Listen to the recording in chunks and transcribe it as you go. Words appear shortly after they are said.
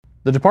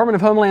The Department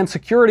of Homeland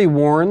Security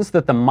warns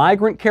that the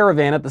migrant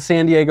caravan at the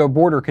San Diego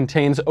border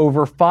contains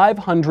over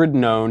 500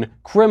 known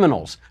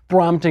criminals,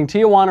 prompting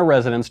Tijuana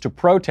residents to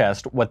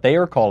protest what they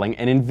are calling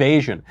an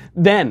invasion.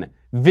 Then,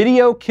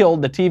 video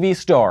killed the TV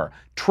star.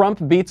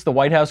 Trump beats the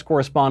White House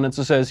Correspondents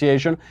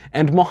Association,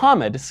 and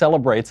Mohammed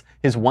celebrates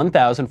his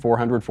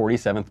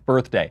 1,447th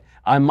birthday.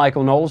 I'm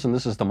Michael Knowles, and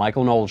this is The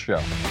Michael Knowles Show.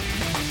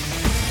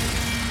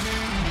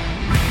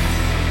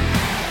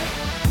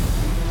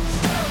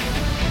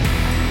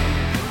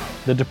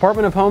 The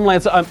Department of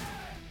Homeland...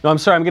 I'm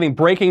sorry, I'm getting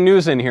breaking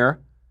news in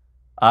here.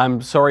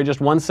 I'm sorry, just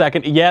 1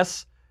 second.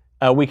 Yes,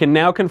 we can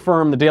now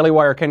confirm, the Daily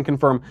Wire can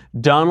confirm,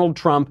 Donald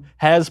Trump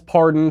has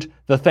pardoned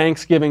the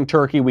Thanksgiving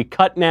turkey. We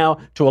cut now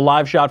to a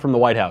live shot from the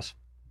White House.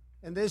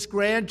 In this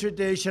grand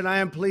tradition, I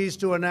am pleased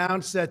to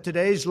announce that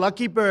today's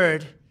lucky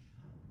bird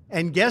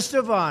and guest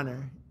of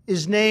honor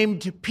is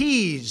named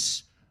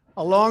Peas,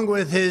 along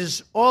with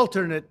his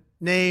alternate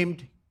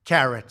named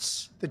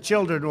Carrots. The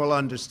children will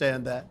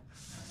understand that.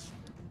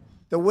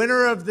 The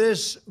winner of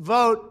this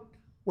vote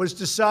was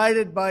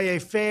decided by a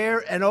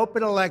fair and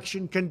open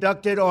election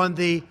conducted on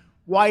the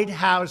White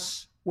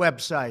House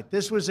website.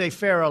 This was a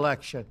fair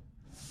election.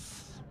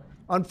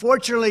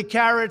 Unfortunately,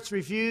 Carrots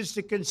refused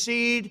to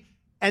concede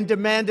and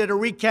demanded a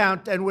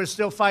recount, and we're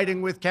still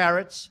fighting with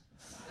Carrots.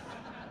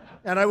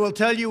 And I will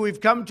tell you, we've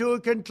come to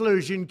a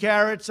conclusion.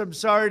 Carrots, I'm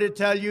sorry to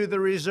tell you, the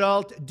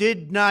result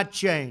did not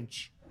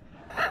change.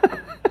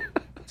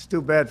 It's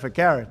too bad for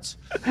Carrots.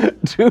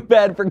 Too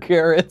bad for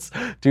Carrots.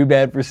 Too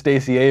bad for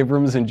Stacey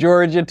Abrams in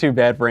Georgia. Too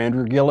bad for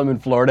Andrew Gillum in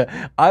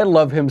Florida. I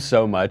love him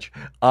so much.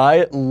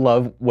 I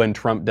love when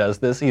Trump does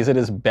this. He's at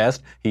his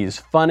best. He's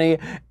funny,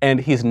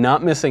 and he's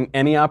not missing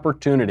any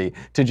opportunity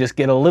to just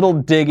get a little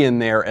dig in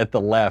there at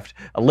the left,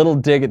 a little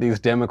dig at these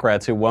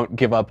Democrats who won't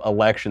give up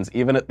elections,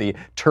 even at the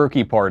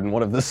turkey pardon,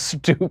 one of the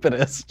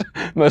stupidest,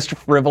 most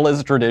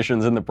frivolous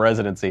traditions in the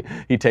presidency.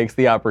 He takes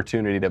the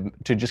opportunity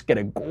to just get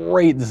a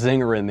great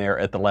zinger in there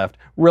at the left.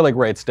 Really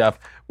great stuff.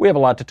 We have a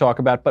lot to talk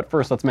about, but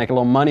first let's make a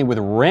little money with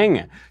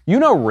Ring. You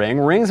know Ring.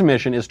 Ring's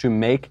mission is to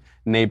make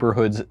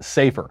neighborhoods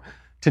safer.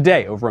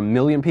 Today, over 1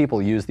 million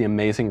people use the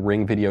amazing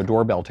Ring video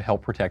doorbell to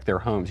help protect their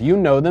homes. You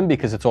know them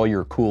because it's all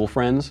your cool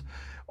friends.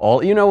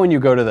 When you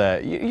go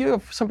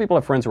to some people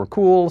have friends who are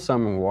cool,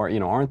 some who are,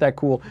 aren't that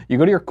cool. You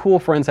go to your cool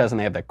friend's house and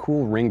they have that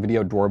cool Ring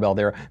video doorbell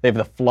there. They have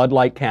the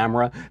floodlight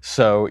camera,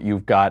 so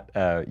you've got,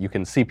 you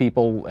can see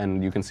people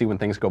and you can see when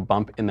things go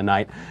bump in the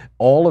night.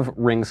 All of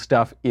Ring's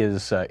stuff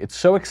is, it's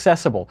so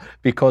accessible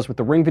because with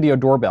the Ring video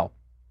doorbell,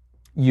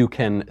 you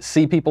can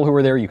see people who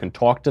are there. You can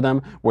talk to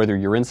them, whether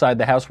you're inside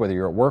the house, whether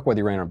you're at work, whether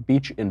you're on a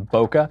beach in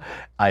Boca.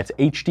 It's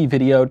HD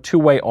video,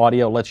 two-way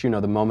audio, lets you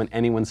know the moment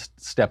anyone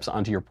steps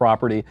onto your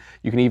property.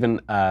 You can even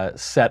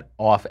set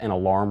off an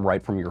alarm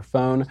right from your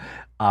phone.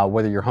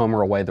 Whether you're home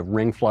or away, the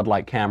Ring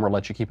floodlight camera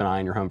lets you keep an eye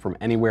on your home from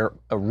anywhere.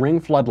 A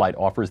Ring floodlight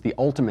offers the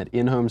ultimate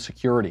in-home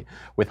security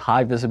with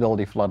high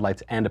visibility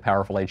floodlights and a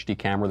powerful HD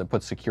camera that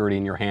puts security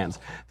in your hands.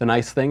 The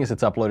nice thing is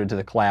it's uploaded to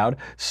the cloud,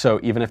 so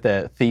even if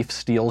the thief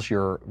steals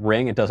your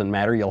Ring, it doesn't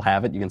matter, you'll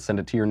have it. You can send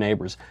it to your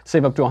neighbors.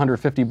 Save up to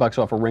 $150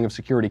 off a Ring of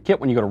Security kit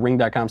when you go to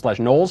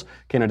ring.com/Knowles,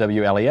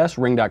 K-N-O-W-L-E-S,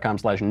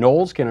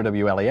 ring.com/Knowles,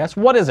 K-N-O-W-L-E-S.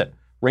 What is it?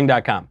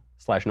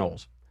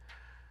 Ring.com/Knowles.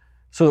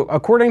 So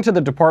according to the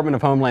Department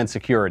of Homeland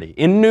Security,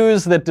 in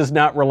news that does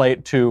not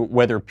relate to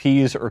whether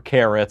peas or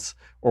carrots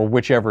or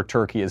whichever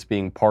turkey is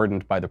being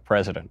pardoned by the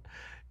president,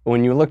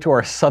 when you look to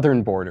our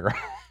southern border,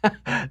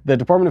 the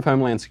Department of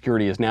Homeland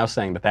Security is now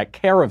saying that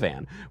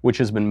caravan, which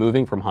has been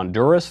moving from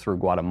Honduras through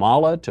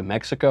Guatemala to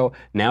Mexico,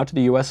 now to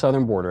the U.S.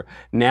 southern border,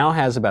 now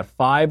has about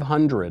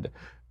 500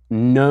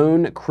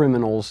 known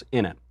criminals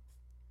in it.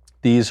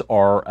 These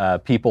are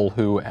people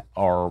who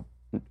are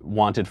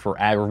wanted for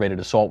aggravated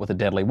assault with a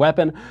deadly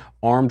weapon,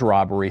 armed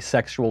robbery,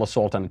 sexual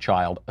assault on a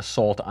child,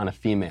 assault on a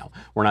female.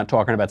 We're not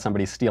talking about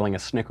somebody stealing a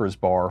Snickers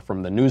bar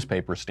from the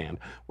newspaper stand.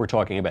 We're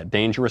talking about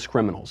dangerous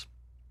criminals,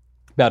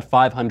 about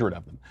 500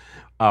 of them.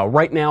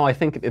 Right now, I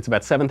think it's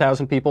about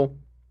 7,000 people.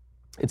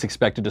 It's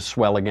expected to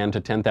swell again to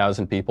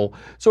 10,000 people.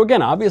 So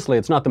again, obviously,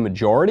 it's not the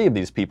majority of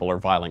these people are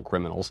violent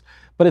criminals,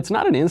 but it's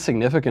not an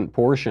insignificant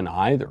portion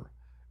either.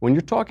 When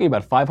you're talking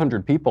about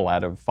 500 people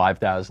out of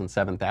 5,000,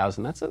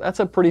 7,000, that's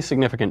a pretty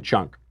significant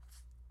chunk.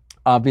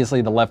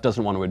 Obviously, the left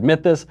doesn't want to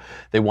admit this.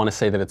 They want to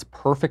say that it's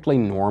perfectly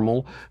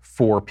normal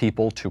for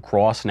people to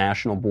cross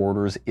national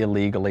borders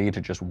illegally,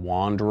 to just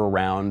wander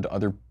around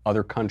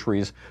other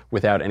countries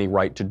without any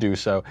right to do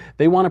so.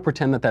 They want to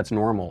pretend that that's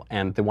normal,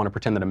 and they want to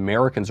pretend that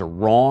Americans are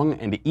wrong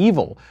and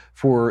evil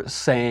for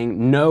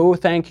saying, no,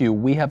 thank you,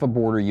 we have a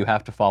border, you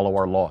have to follow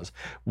our laws.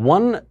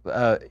 One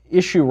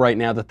issue right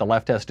now that the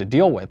left has to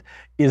deal with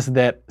is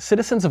that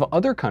citizens of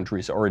other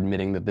countries are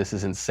admitting that this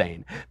is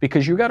insane.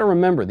 Because you got to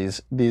remember,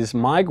 these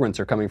migrants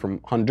are coming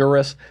from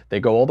Honduras, they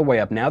go all the way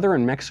up, now they're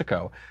in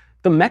Mexico.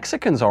 The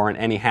Mexicans aren't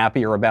any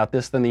happier about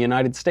this than the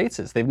United States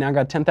is. They've now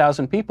got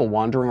 10,000 people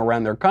wandering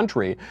around their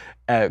country,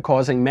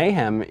 causing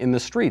mayhem in the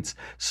streets.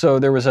 So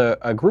there was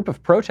a group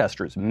of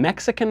protesters,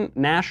 Mexican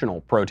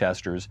national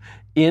protesters,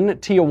 in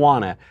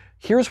Tijuana.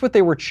 Here's what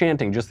they were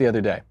chanting just the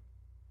other day.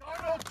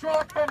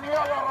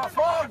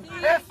 razón,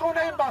 es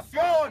una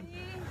invasión.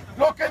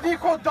 Lo que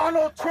dijo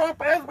Donald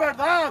Trump es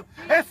verdad,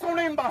 es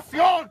una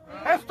invasión.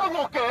 Esto es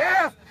lo que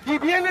es, y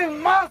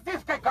vienen más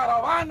disque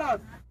caravanas.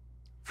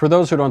 For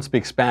those who don't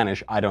speak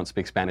Spanish, I don't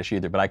speak Spanish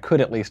either, but I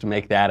could at least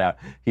make that out.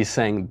 He's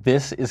saying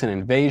this is an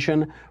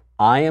invasion.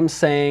 I am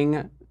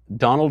saying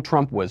Donald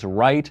Trump was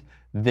right.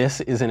 This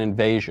is an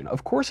invasion.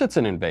 Of course it's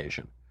an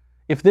invasion.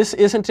 If this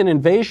isn't an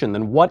invasion,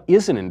 then what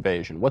is an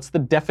invasion? What's the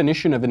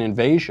definition of an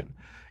invasion?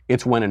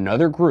 It's when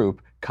another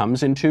group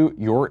comes into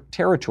your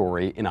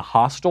territory in a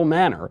hostile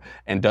manner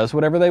and does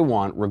whatever they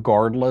want,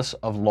 regardless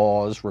of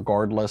laws,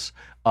 regardless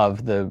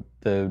of the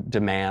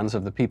demands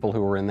of the people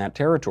who are in that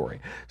territory.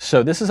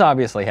 So this is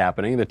obviously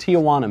happening. The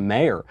Tijuana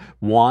mayor,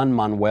 Juan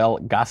Manuel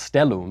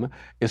Gastelum,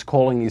 is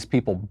calling these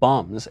people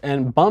bums,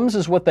 and bums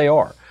is what they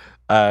are.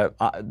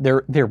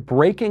 They're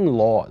breaking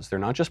laws. They're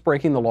not just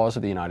breaking the laws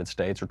of the United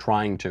States or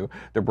trying to.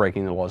 They're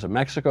breaking the laws of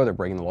Mexico. They're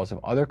breaking the laws of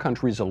other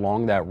countries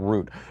along that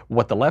route.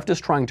 What the left is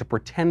trying to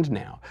pretend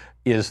now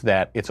is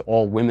that it's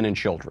all women and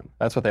children.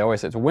 That's what they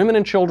always say. It's women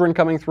and children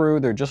coming through.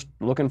 They're just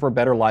looking for a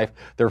better life.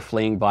 They're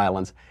fleeing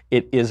violence.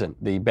 It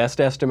isn't. The best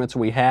estimates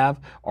we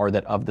have are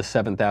that of the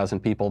 7,000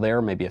 people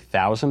there, maybe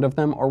 1,000 of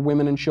them are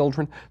women and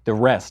children. The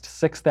rest,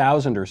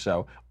 6,000 or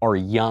so, are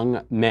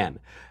young men.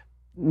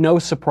 No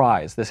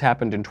surprise, this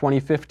happened in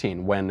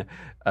 2015 when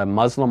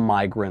Muslim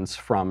migrants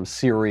from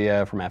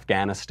Syria, from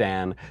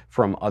Afghanistan,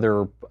 from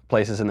other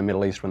places in the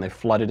Middle East, when they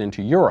flooded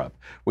into Europe,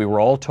 we were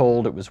all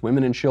told it was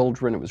women and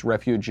children, it was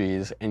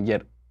refugees, and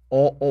yet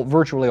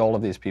virtually all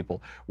of these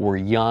people were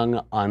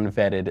young,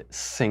 unvetted,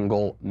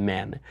 single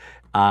men.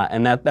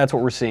 And that's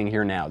what we're seeing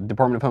here now. The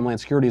Department of Homeland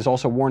Security is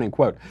also warning,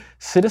 quote,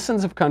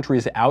 citizens of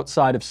countries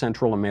outside of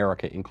Central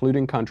America,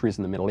 including countries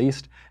in the Middle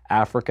East,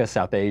 Africa,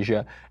 South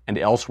Asia, and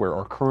elsewhere,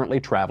 are currently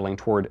traveling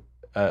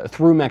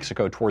through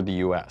Mexico toward the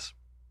U.S.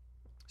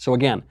 So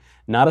again,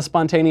 not a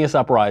spontaneous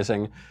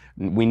uprising.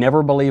 We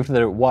never believed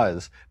that it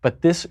was,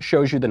 but this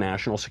shows you the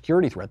national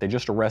security threat. They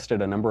just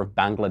arrested a number of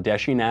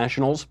Bangladeshi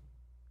nationals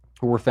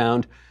who were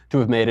found to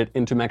have made it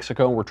into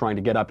Mexico and were trying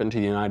to get up into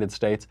the United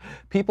States.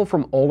 People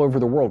from all over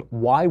the world.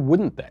 Why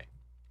wouldn't they?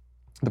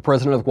 The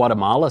president of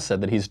Guatemala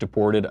said that he's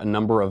deported a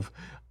number of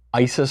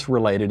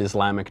ISIS-related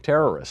Islamic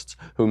terrorists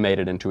who made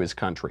it into his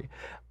country.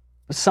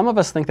 Some of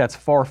us think that's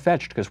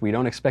far-fetched because we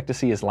don't expect to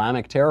see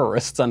Islamic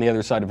terrorists on the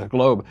other side of the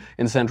globe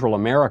in Central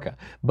America.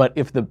 But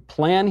if the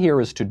plan here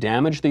is to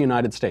damage the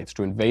United States,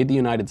 to invade the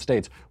United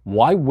States,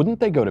 why wouldn't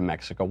they go to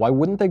Mexico? Why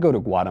wouldn't they go to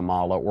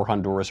Guatemala or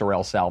Honduras or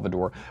El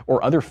Salvador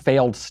or other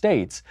failed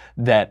states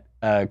that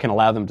can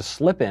allow them to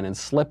slip in and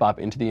slip up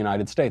into the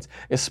United States,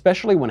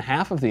 especially when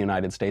half of the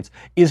United States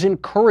is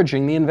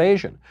encouraging the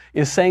invasion,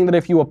 is saying that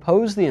if you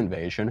oppose the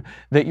invasion,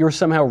 that you're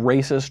somehow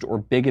racist or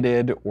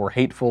bigoted or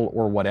hateful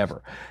or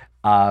whatever.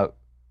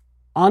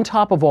 On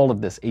top of all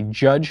of this, a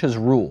judge has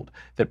ruled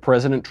that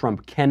President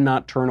Trump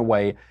cannot turn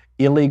away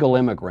illegal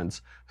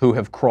immigrants who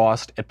have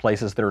crossed at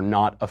places that are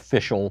not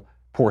official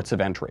ports of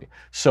entry.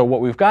 So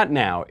what we've got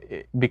now,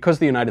 because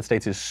the United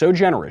States is so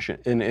generous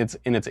in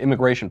its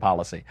immigration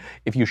policy,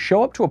 if you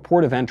show up to a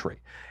port of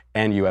entry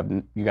and you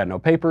got no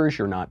papers,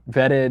 you're not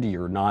vetted,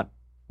 you're not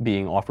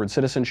being offered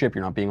citizenship,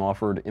 you're not being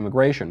offered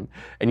immigration,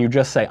 and you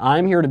just say,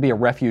 I'm here to be a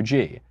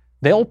refugee,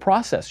 they'll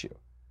process you.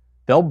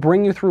 They'll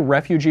bring you through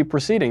refugee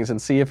proceedings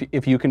and see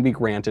if you can be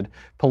granted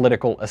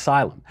political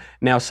asylum.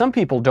 Now, some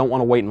people don't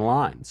want to wait in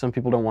line. Some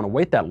people don't want to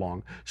wait that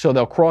long, so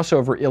they'll cross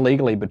over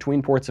illegally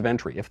between ports of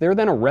entry. If they're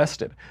then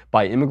arrested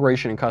by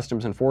Immigration and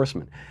Customs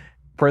Enforcement,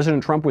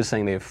 President Trump was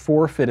saying they have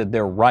forfeited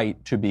their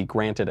right to be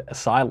granted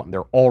asylum.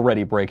 They're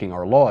already breaking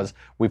our laws.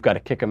 We've got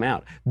to kick them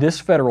out. This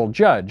federal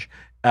judge,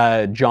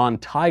 John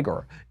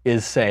Tiger,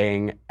 is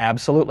saying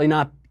absolutely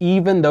not.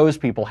 Even those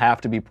people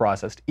have to be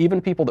processed. Even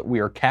people that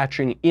we are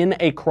catching in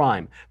a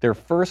crime, their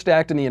first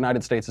act in the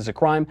United States is a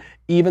crime,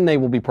 even they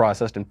will be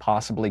processed and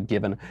possibly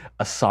given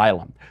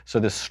asylum. So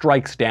this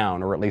strikes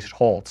down, or at least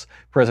halts,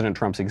 President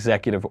Trump's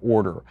executive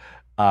order,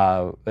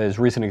 his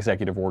recent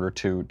executive order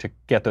to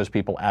get those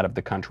people out of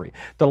the country.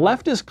 The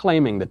left is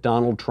claiming that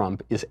Donald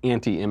Trump is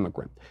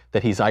anti-immigrant,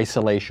 that he's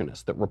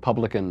isolationist, that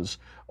Republicans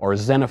are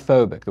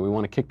xenophobic, that we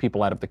want to kick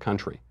people out of the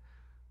country.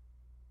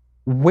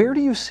 Where do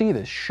you see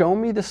this? Show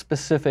me the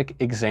specific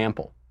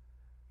example.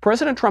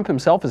 President Trump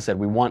himself has said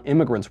we want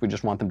immigrants, we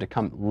just want them to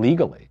come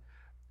legally.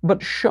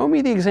 But show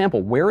me the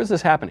example. Where is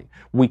this happening?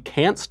 We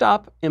can't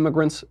stop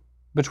immigrants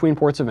between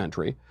ports of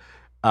entry.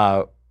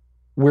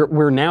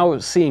 We're now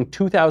seeing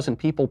 2,000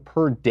 people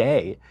per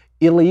day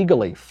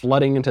illegally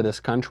flooding into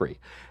this country.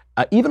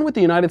 Even with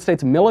the United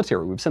States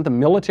military, we've sent the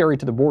military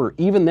to the border.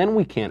 Even then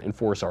we can't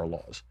enforce our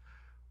laws.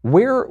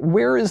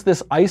 Where is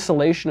this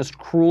isolationist,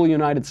 cruel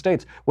United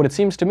States? What it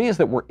seems to me is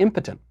that we're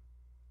impotent.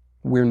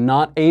 We're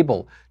not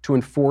able to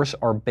enforce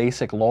our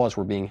basic laws.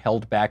 We're being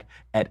held back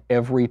at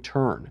every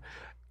turn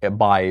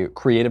by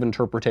creative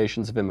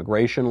interpretations of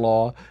immigration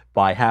law,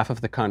 by half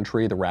of the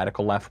country, the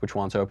radical left, which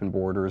wants open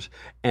borders,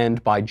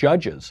 and by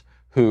judges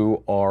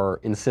who are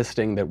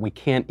insisting that we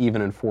can't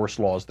even enforce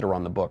laws that are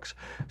on the books.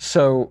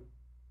 So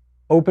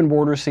Open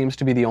borders seems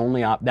to be the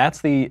only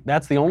that's the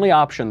only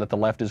option that the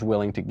left is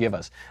willing to give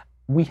us.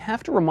 We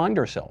have to remind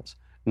ourselves,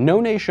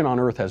 no nation on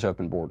earth has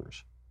open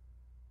borders.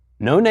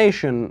 No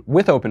nation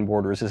with open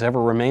borders has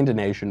ever remained a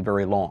nation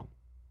very long.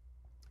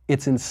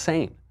 It's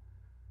insane.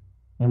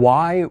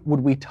 Why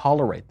would we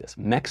tolerate this?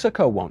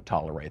 Mexico won't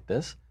tolerate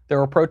this. There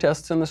are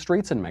protests in the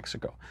streets in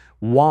Mexico.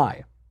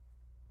 Why?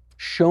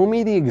 Show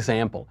me the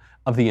example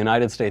of the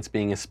United States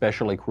being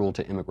especially cruel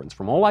to immigrants.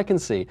 From all I can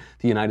see,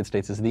 the United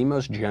States is the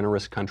most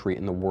generous country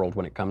in the world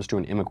when it comes to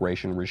an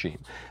immigration regime.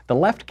 The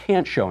left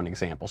can't show an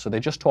example, so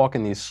they just talk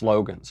in these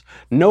slogans.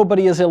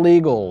 Nobody is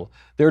illegal.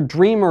 They're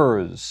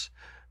dreamers.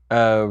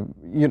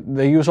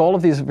 They use all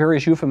of these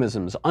various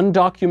euphemisms.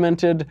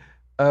 Undocumented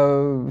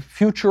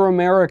future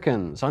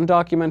Americans,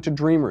 undocumented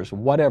dreamers,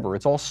 whatever.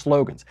 It's all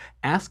slogans.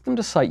 Ask them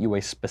to cite you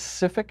a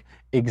specific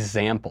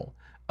example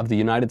of the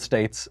United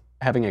States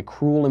having a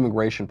cruel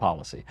immigration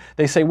policy.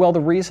 They say, well, the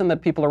reason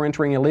that people are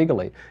entering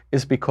illegally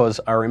is because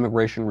our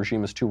immigration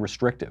regime is too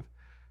restrictive.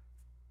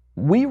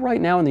 We right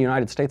now in the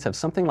United States have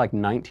something like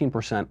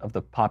 19% of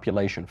the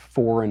population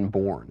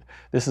foreign-born.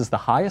 This is the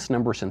highest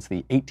number since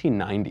the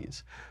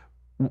 1890s.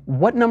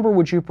 What number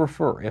would you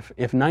prefer?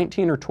 If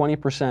 19 or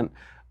 20%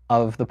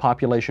 of the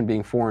population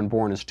being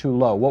foreign-born is too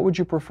low, what would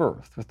you prefer?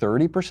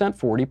 30%,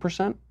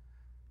 40%,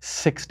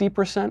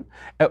 60%?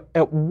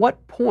 At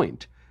what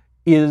point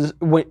is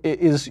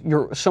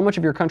so much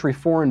of your country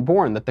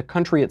foreign-born that the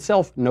country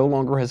itself no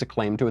longer has a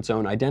claim to its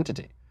own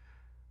identity?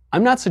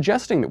 I'm not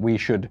suggesting that we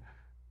should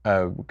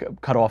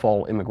cut off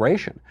all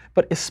immigration,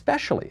 but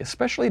especially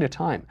at a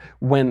time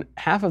when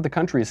half of the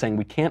country is saying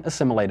we can't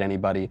assimilate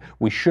anybody,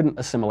 we shouldn't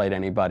assimilate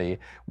anybody,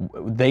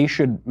 they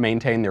should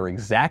maintain their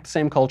exact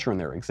same culture and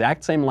their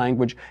exact same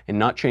language and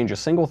not change a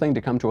single thing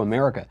to come to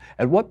America.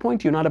 At what point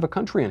do you not have a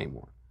country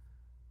anymore?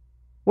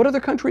 What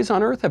other countries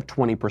on earth have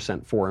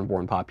 20%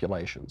 foreign-born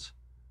populations?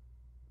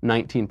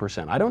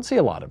 19%. I don't see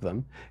a lot of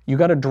them. You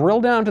got to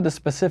drill down to the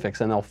specifics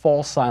and they'll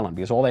fall silent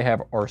because all they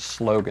have are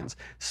slogans.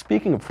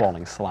 Speaking of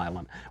falling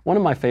silent, one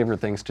of my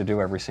favorite things to do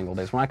every single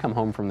day is when I come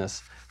home from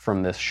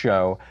this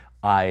show,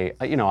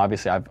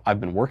 obviously I've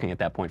been working at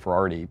that point for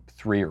already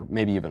 3 or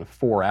maybe even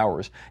 4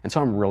 hours, and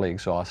so I'm really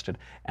exhausted,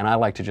 and I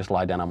like to just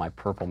lie down on my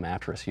purple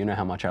mattress. You know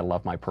how much I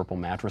love my purple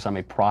mattress. I'm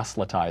a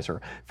proselytizer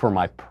for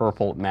my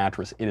purple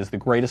mattress. It is the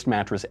greatest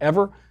mattress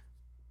ever.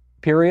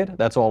 Period.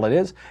 That's all it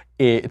is.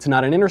 It's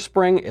not an inner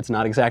spring. It's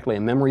not exactly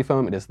a memory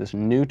foam. It is this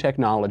new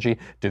technology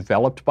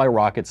developed by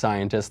rocket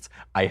scientists.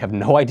 I have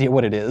no idea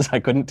what it is. I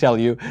couldn't tell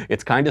you.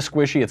 It's kind of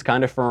squishy. It's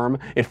kind of firm.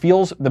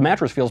 The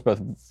mattress feels both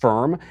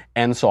firm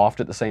and soft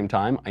at the same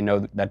time. I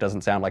know that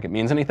doesn't sound like it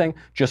means anything.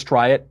 Just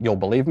try it. You'll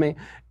believe me.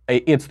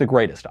 It's the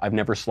greatest. I've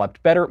never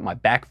slept better. My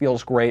back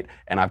feels great,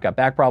 and I've got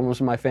back problems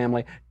in my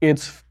family.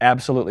 It's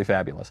absolutely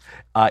fabulous.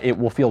 It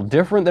will feel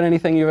different than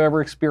anything you've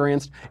ever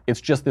experienced.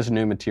 It's just this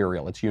new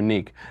material. It's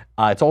unique.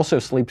 It also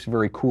sleeps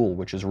very cool,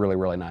 which is really,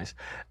 really nice.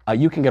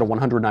 You can get a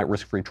 100-night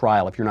risk-free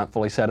trial. If you're not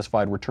fully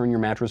satisfied, return your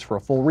mattress for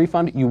a full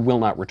refund. You will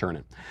not return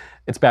it.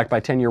 It's backed by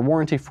 10-year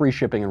warranty, free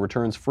shipping and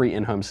returns, free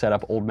in-home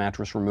setup, old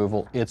mattress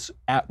removal.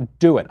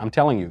 Do it. I'm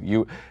telling you.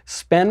 You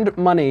spend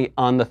money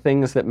on the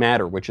things that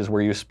matter, which is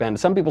where you spend.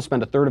 Some people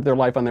spend a third of their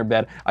life on their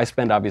bed. I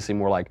spend obviously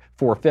more like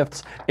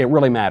 4/5. It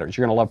really matters.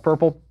 You're going to love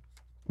purple.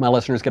 My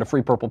listeners get a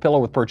free purple pillow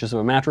with purchase of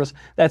a mattress.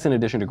 That's in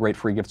addition to great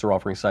free gifts we're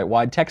offering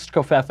site-wide. Text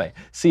COVFEFE,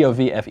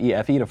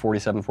 C-O-V-F-E-F-E to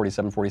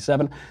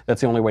 474747.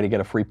 That's the only way to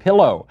get a free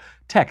pillow.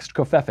 Text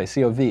COVFEFE,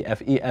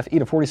 C-O-V-F-E-F-E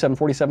to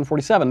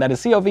 474747. That is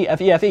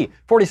C-O-V-F-E-F-E,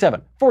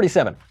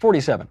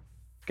 474747.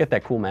 Get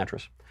that cool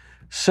mattress.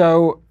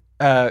 So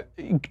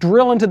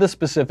drill into the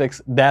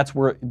specifics. That's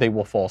where they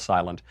will fall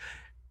silent.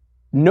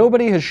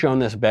 Nobody has shown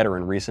this better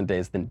in recent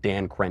days than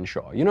Dan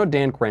Crenshaw. You know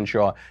Dan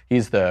Crenshaw,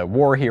 he's the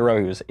war hero.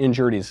 He was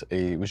injured.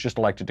 He was just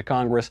elected to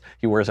Congress.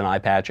 He wears an eye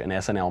patch, and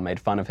SNL made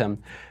fun of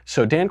him.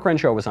 So Dan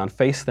Crenshaw was on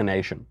Face the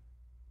Nation.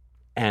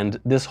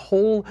 And this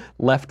whole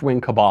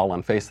left-wing cabal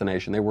on Face the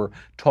Nation, they were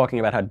talking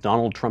about how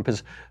Donald Trump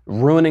is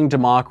ruining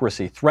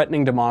democracy,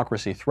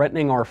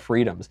 threatening our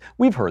freedoms.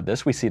 We've heard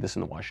this. We see this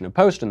in the Washington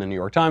Post, in the New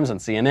York Times, on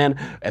CNN,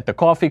 at the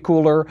coffee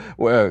cooler.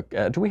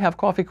 Do we have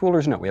coffee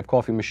coolers? No, we have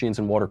coffee machines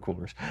and water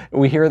coolers.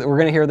 We're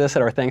going to hear this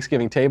at our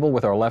Thanksgiving table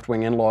with our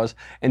left-wing in-laws.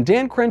 And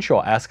Dan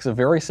Crenshaw asks a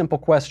very simple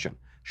question.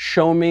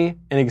 Show me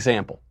an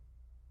example.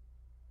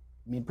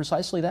 I mean,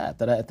 precisely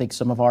that I think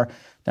some of our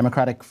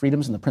democratic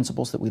freedoms and the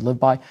principles that we live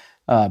by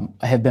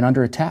have been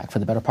under attack for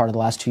the better part of the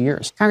last 2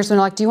 years.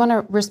 Congressman-elect, do you want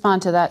to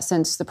respond to that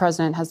since the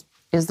president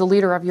is the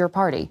leader of your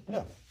party?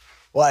 Yeah.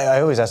 Well,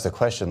 I always ask the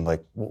question,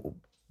 like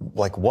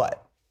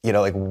what?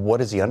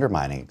 What is he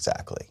undermining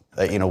exactly?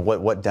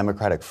 What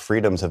democratic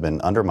freedoms have been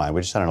undermined?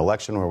 We just had an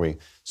election where we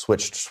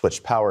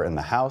switched power in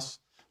the House.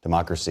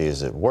 Democracy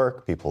is at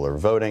work. People are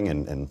voting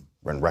in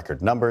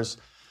record numbers.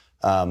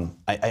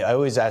 I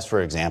always ask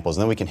for examples,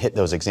 and then we can hit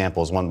those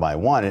examples one by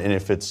one. And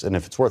if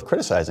it's worth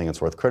criticizing,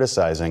 it's worth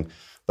criticizing.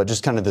 But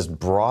just kind of this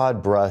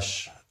broad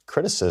brush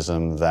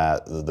criticism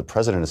that the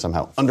president is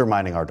somehow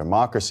undermining our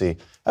democracy,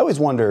 I always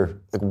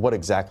wonder what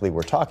exactly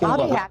we're talking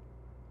about.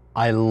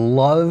 I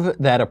love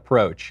that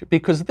approach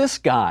because this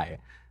guy,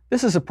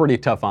 this is a pretty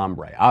tough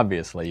hombre.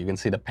 Obviously, you can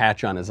see the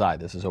patch on his eye.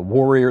 This is a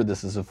warrior,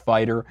 this is a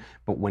fighter.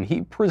 But when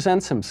he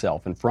presents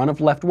himself in front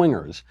of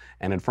left-wingers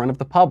and in front of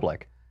the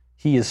public,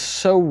 he is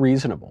so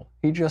reasonable.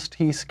 He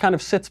kind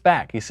of sits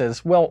back. He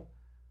says, well,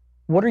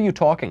 what are you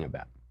talking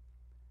about?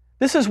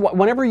 This is what,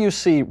 whenever you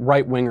see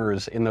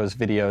right-wingers in those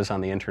videos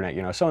on the internet,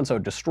 you know, so-and-so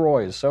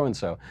destroys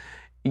so-and-so,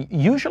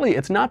 usually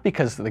it's not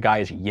because the guy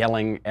is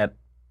yelling at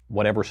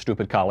whatever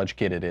stupid college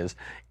kid it is.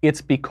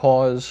 It's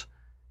because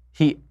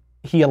he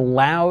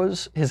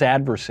allows his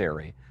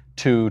adversary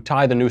to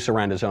tie the noose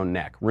around his own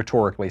neck,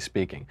 rhetorically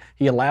speaking.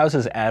 He allows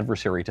his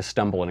adversary to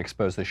stumble and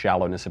expose the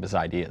shallowness of his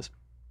ideas.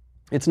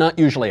 It's not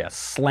usually a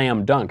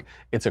slam dunk,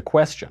 it's a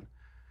question.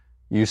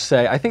 You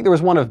say, I think there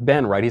was one of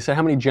Ben, right? He said,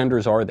 how many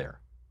genders are there?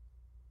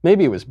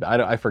 Maybe it was,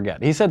 I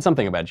forget. He said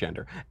something about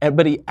gender,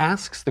 but he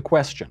asks the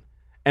question.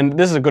 And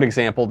this is a good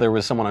example. There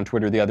was someone on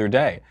Twitter the other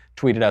day,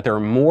 tweeted out, there are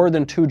more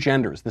than 2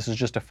 genders. This is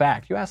just a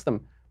fact. You ask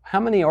them,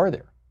 how many are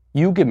there?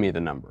 You give me the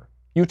number.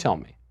 You tell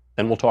me.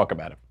 Then we'll talk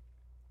about it.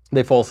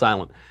 They fall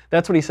silent.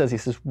 That's what he says. He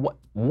says,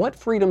 what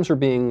freedoms are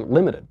being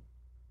limited?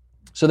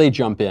 So they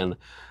jump in.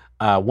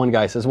 One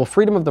guy says, well,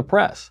 freedom of the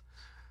press.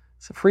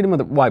 So freedom of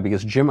the, why?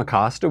 Because Jim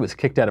Acosta was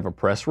kicked out of a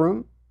press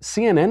room?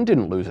 CNN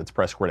didn't lose its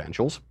press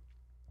credentials.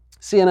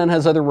 CNN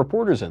has other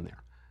reporters in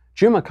there.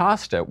 Jim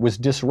Acosta was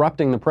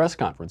disrupting the press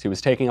conference. He was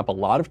taking up a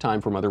lot of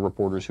time from other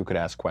reporters who could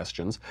ask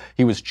questions.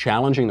 He was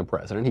challenging the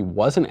president. He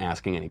wasn't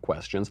asking any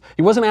questions.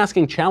 He wasn't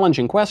asking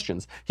challenging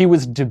questions. He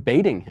was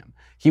debating him.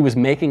 He was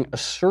making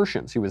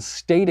assertions. He was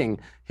stating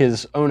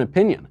his own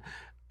opinion.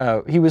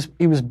 He was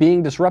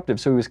being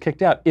disruptive, so he was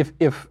kicked out.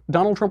 If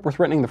Donald Trump were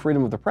threatening the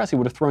freedom of the press, he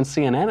would have thrown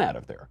CNN out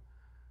of there.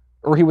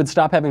 Or he would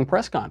stop having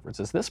press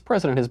conferences. This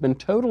president has been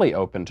totally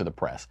open to the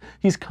press.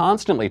 He's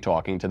constantly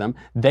talking to them.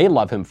 They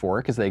love him for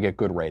it because they get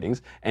good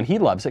ratings, and he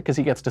loves it because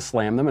he gets to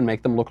slam them and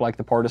make them look like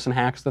the partisan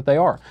hacks that they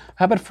are.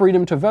 How about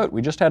freedom to vote?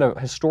 We just had a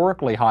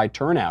historically high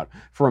turnout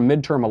for a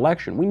midterm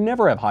election. We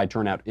never have high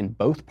turnout in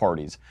both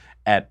parties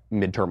at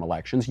midterm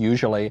elections.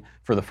 Usually,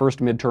 for the first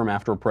midterm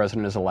after a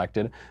president is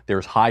elected,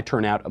 there's high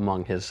turnout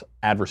among his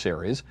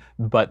adversaries,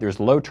 but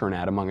there's low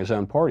turnout among his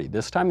own party.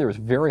 This time there was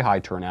very high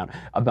turnout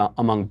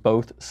among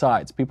both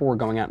sides. People were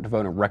going out to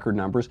vote in record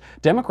numbers.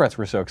 Democrats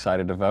were so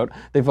excited to vote.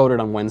 They voted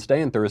on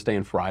Wednesday and Thursday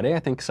and Friday. I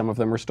think some of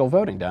them are still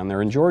voting down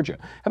there in Georgia.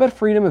 How about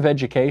freedom of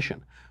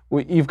education?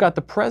 You've got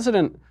the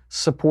president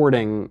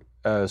supporting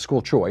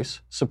school choice,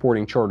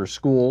 supporting charter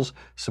schools,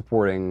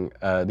 supporting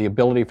the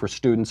ability for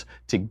students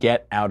to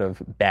get out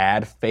of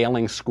bad,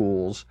 failing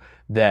schools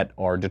that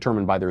are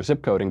determined by their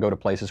zip code and go to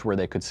places where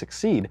they could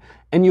succeed.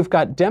 And you've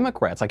got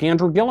Democrats, like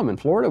Andrew Gillum in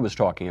Florida was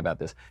talking about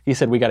this. He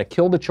said, we got to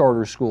kill the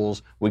charter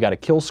schools, we got to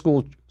kill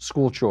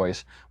school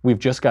choice, we've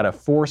just got to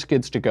force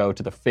kids to go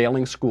to the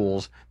failing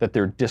schools that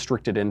they're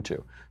districted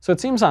into. So it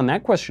seems on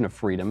that question of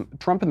freedom,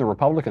 Trump and the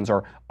Republicans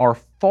are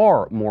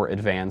far more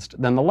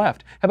advanced than the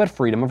left. How about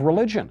freedom of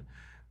religion?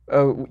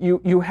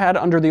 You had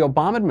under the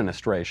Obama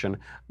administration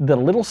the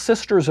Little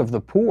Sisters of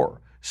the Poor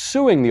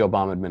suing the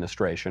Obama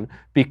administration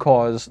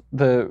because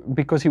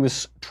he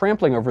was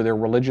trampling over their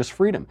religious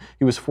freedom.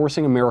 He was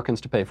forcing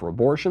Americans to pay for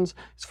abortions.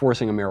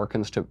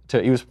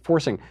 He was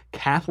forcing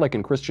Catholic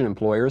and Christian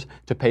employers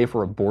to pay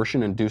for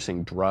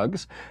abortion-inducing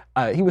drugs.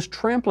 He was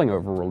trampling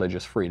over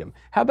religious freedom.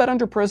 How about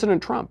under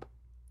President Trump?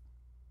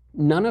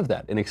 None of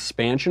that. An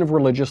expansion of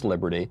religious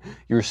liberty.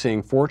 You're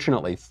seeing,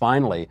 fortunately,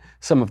 finally,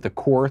 some of the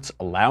courts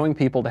allowing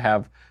people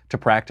to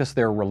practice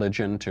their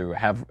religion, to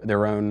have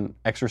their own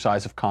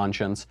exercise of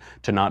conscience,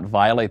 to not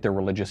violate their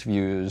religious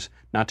views,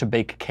 not to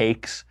bake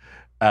cakes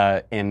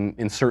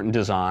in certain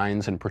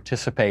designs and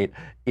participate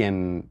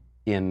in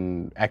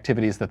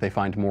activities that they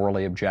find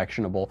morally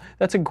objectionable.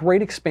 That's a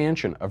great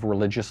expansion of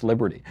religious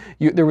liberty.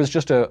 There was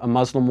just a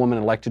Muslim woman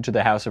elected to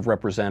the House of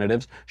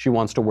Representatives. She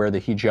wants to wear the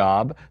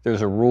hijab.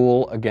 There's a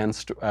rule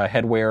against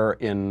headwear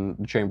in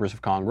the chambers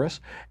of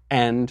Congress,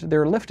 and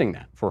they're lifting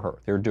that for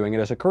her. They're doing it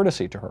as a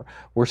courtesy to her.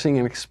 We're seeing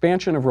an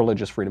expansion of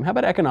religious freedom. How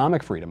about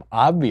economic freedom?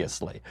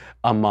 Obviously,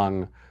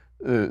 among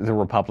the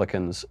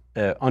Republicans,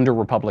 under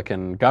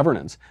Republican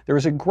governance, there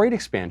is a great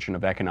expansion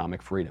of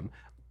economic freedom.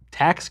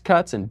 Tax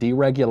cuts and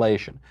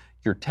deregulation.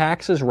 Your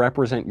taxes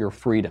represent your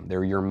freedom.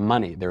 They're your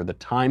money. They're the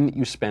time that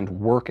you spend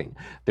working.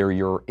 They're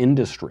your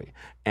industry.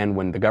 And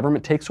when the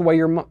government takes away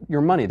your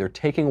money, they're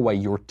taking away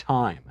your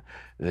time.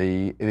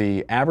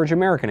 The average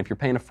American, if you're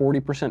paying a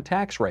 40%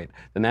 tax rate,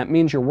 then that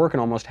means you're working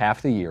almost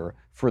half the year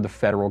for the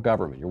federal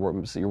government. You're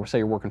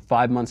working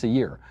 5 months a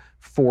year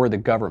for the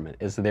government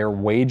as their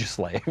wage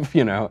slave,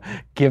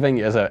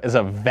 giving as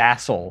a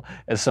vassal,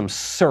 as some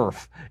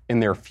serf in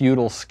their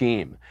feudal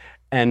scheme.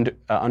 And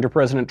under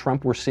President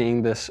Trump, we're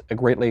seeing this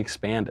greatly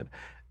expanded.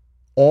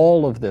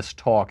 All of this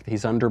talk,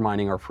 he's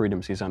undermining our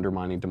freedoms, he's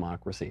undermining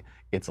democracy.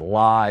 It's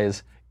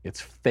lies,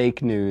 it's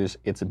fake news,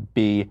 it's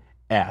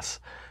BS.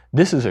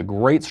 This is a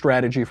great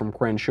strategy from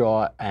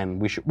Crenshaw, and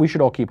we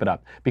should all keep it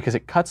up because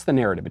it cuts the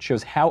narrative. It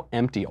shows how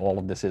empty all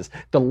of this is.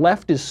 The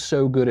left is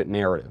so good at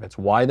narrative. It's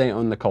why they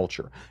own the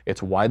culture.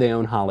 It's why they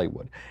own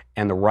Hollywood.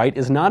 And the right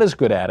is not as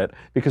good at it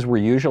because we're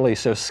usually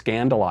so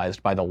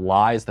scandalized by the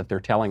lies that they're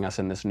telling us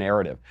in this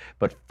narrative.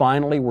 But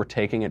finally, we're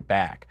taking it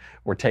back.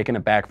 We're taking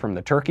it back from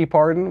the turkey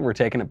pardon. We're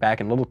taking it back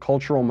in little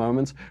cultural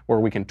moments where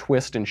we can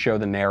twist and show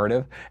the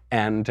narrative,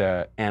 and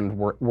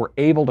we're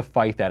able to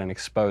fight that and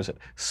expose it.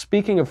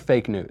 Speaking of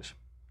fake news,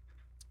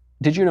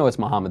 did you know it's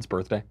Muhammad's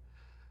birthday?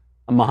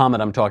 Muhammad,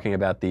 I'm talking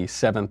about the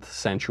 7th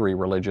century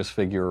religious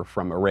figure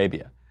from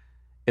Arabia.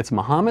 It's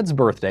Muhammad's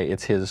birthday.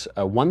 It's his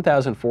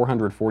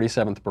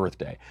 1,447th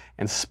birthday.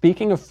 And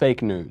speaking of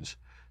fake news,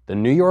 the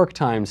New York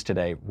Times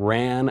today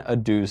ran a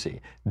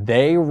doozy.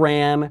 They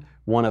ran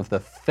one of the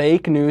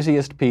fake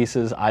newsiest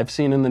pieces I've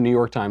seen in the New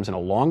York Times in a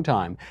long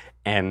time,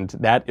 and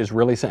that is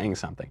really saying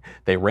something.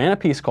 They ran a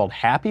piece called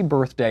Happy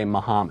Birthday,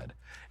 Muhammad.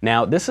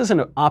 Now, this is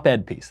an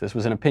op-ed piece. This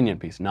was an opinion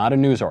piece, not a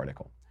news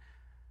article.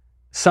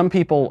 Some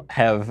people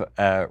have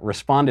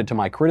responded to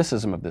my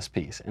criticism of this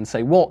piece and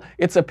say, well,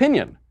 it's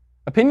opinion.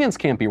 Opinions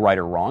can't be right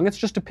or wrong, it's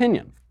just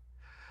opinion.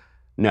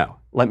 No,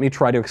 let me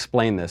try to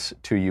explain this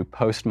to you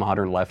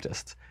postmodern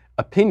leftists.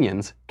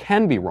 Opinions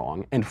can be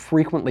wrong and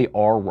frequently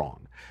are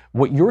wrong.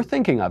 What you're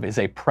thinking of is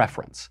a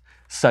preference,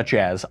 such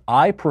as,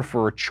 I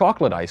prefer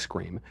chocolate ice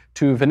cream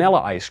to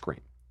vanilla ice cream.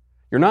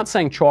 You're not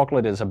saying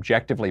chocolate is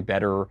objectively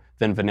better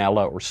than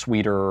vanilla or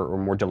sweeter or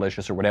more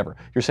delicious or whatever.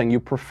 You're saying you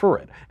prefer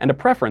it. And a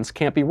preference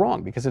can't be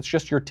wrong because it's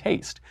just your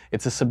taste.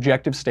 It's a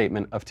subjective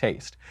statement of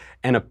taste.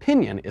 An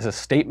opinion is a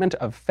statement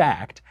of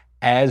fact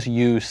as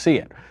you see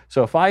it.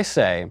 So if I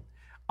say,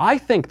 I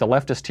think the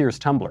leftist tears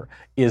tumbler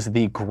is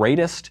the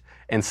greatest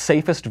and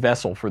safest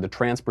vessel for the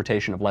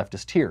transportation of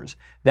leftist tears,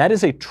 that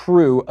is a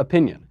true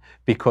opinion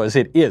because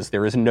it is.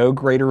 There is no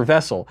greater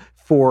vessel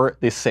for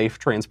the safe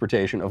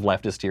transportation of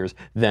leftist tears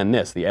than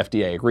this. The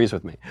FDA agrees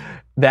with me.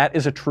 That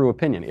is a true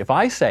opinion. If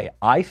I say,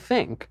 I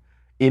think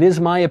it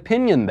is my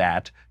opinion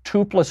that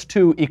 2 +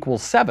 2 =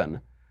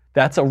 7,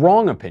 that's a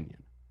wrong opinion.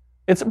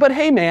 But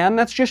hey man,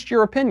 that's just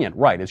your opinion.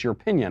 Right, it's your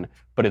opinion,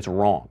 but it's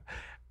wrong.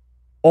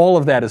 All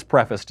of that is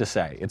prefaced to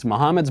say, it's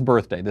Muhammad's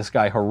birthday. This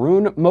guy,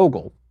 Harun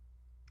Mogul,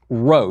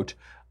 wrote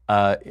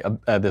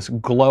this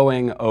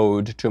glowing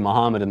ode to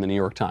Muhammad in the New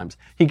York Times.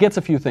 He gets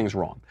a few things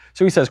wrong.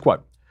 So he says,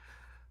 quote,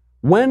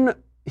 when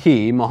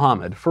he,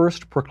 Muhammad,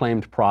 first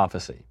proclaimed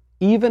prophecy,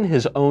 even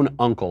his own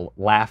uncle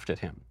laughed at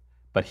him,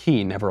 but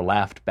he never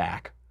laughed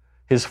back.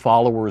 His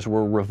followers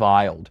were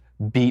reviled,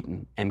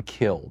 beaten, and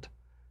killed.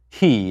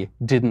 He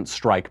didn't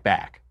strike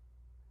back.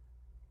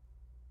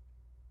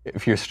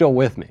 If you're still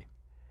with me,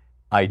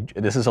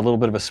 this is a little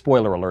bit of a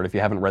spoiler alert if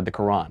you haven't read the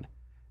Quran.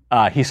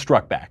 He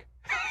struck back.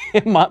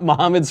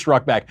 Muhammad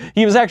struck back.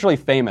 He was actually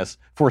famous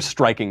for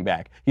striking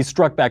back. He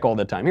struck back all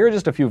the time. Here are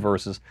just a few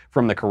verses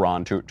from the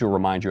Quran to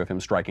remind you of him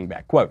striking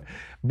back. Quote,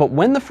 but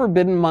when the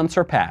forbidden months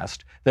are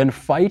past, then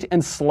fight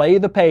and slay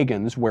the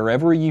pagans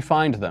wherever ye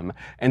find them,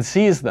 and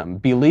seize them,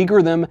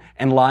 beleaguer them,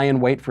 and lie in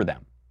wait for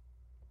them.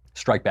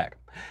 Strike back.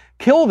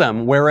 Kill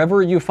them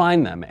wherever you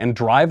find them, and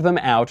drive them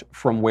out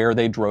from where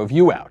they drove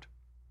you out.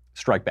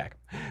 Strike back.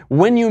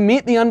 When you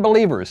meet the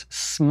unbelievers,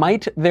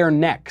 smite their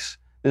necks.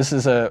 This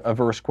is a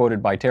verse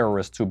quoted by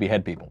terrorists who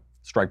behead people.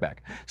 Strike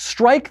back.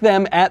 Strike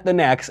them at the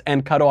necks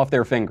and cut off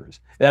their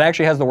fingers. That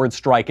actually has the word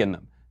strike in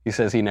them. He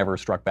says he never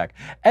struck back.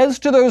 As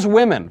to those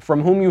women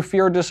from whom you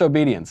fear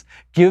disobedience,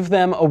 give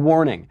them a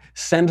warning,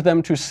 send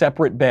them to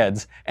separate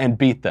beds, and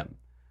beat them.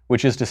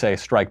 Which is to say,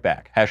 strike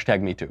back.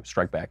 Hashtag me too,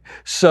 strike back.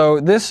 So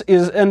this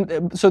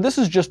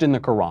is just in the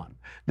Quran.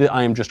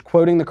 I am just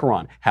quoting the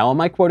Quran. How am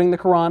I quoting the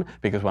Quran?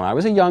 Because when I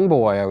was a young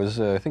boy, I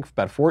was, I think,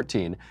 about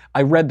 14,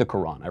 I read the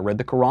Quran. I read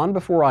the Quran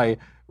before I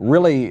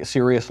really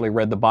seriously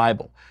read the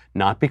Bible.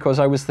 Not because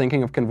I was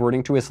thinking of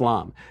converting to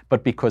Islam,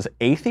 but because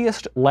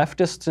atheist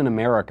leftists in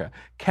America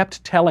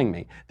kept telling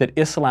me that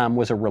Islam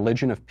was a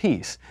religion of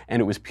peace,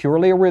 and it was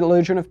purely a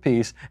religion of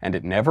peace, and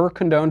it never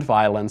condoned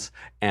violence,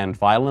 and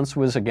violence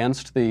was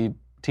against the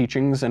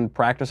teachings and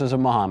practices of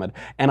Muhammad,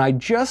 and I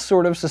just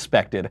sort of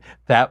suspected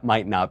that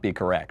might not be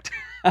correct.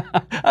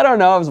 I don't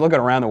know, I was looking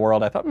around the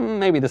world, I thought,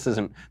 maybe this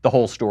isn't the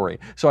whole story.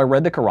 So I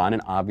read the Quran,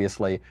 and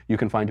obviously you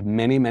can find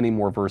many, many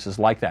more verses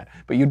like that.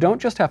 But you don't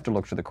just have to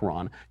look to the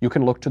Quran, you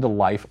can look to the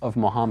life of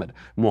Muhammad.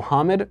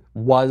 Muhammad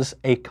was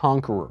a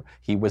conqueror.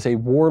 He was a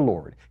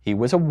warlord. He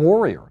was a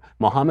warrior.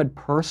 Muhammad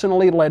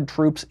personally led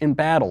troops in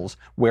battles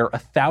where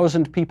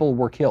 1,000 people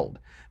were killed.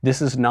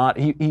 This is not,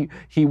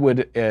 he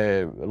would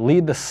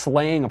lead the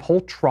slaying of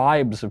whole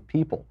tribes of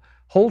people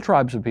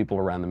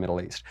around the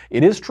Middle East.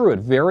 It is true, at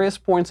various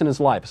points in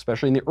his life,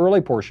 especially in the early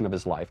portion of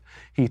his life,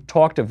 he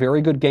talked a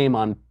very good game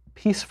on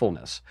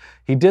peacefulness.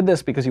 He did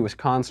this because he was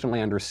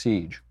constantly under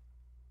siege.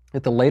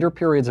 At the later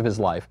periods of his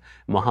life,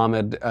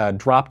 Muhammad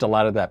dropped a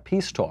lot of that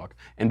peace talk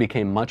and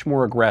became much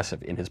more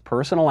aggressive in his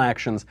personal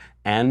actions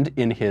and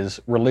in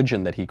his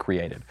religion that he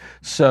created.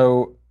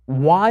 So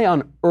why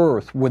on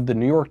earth would the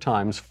New York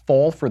Times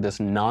fall for this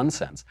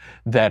nonsense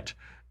that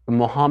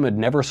Muhammad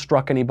never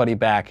struck anybody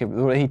back?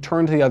 He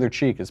turned the other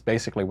cheek is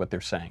basically what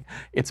they're saying.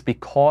 It's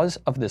because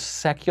of this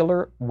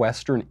secular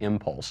Western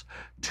impulse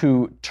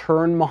to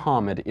turn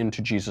Muhammad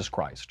into Jesus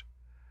Christ.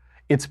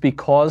 It's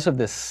because of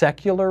this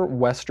secular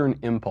Western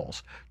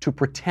impulse to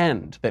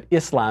pretend that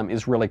Islam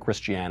is really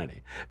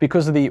Christianity.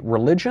 Because the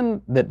religion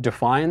that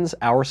defines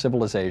our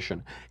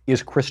civilization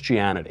is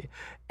Christianity.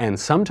 And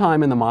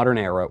sometime in the modern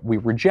era, we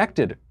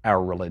rejected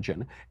our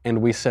religion,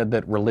 and we said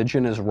that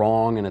religion is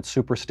wrong, and it's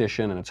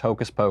superstition, and it's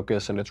hocus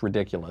pocus, and it's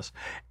ridiculous.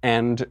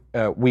 And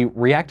we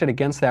reacted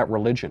against that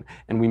religion,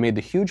 and we made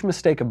the huge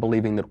mistake of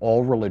believing that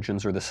all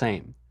religions are the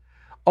same.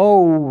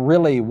 Oh,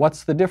 really,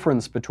 what's the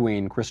difference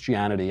between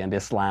Christianity and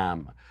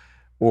Islam,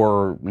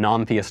 or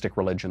non-theistic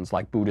religions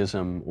like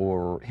Buddhism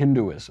or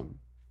Hinduism?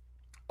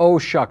 Oh,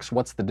 shucks,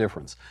 what's the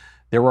difference?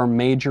 There are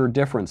major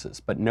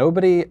differences, but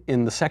nobody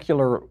in the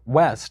secular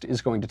West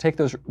is going to take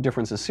those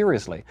differences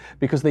seriously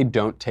because they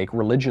don't take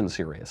religion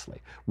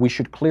seriously. We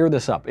should clear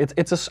this up.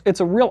 It's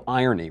a real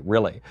irony,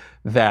 really,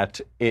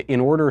 that in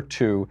order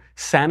to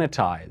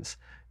sanitize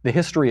the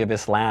history of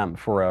Islam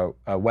for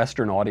a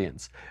Western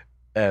audience,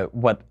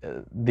 what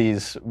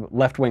these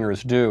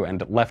left-wingers do,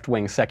 and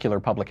left-wing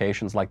secular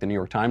publications like the New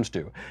York Times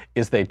do,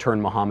 is they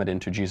turn Muhammad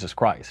into Jesus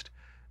Christ.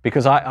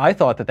 Because I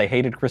thought that they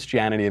hated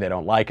Christianity, they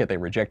don't like it, they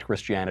reject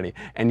Christianity,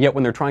 and yet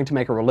when they're trying to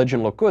make a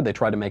religion look good, they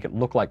try to make it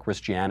look like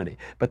Christianity.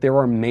 But there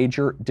are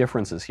major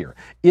differences here.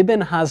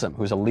 Ibn Hazm,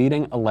 who's a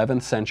leading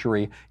 11th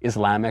century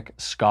Islamic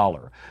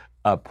scholar,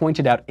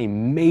 pointed out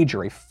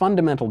a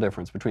fundamental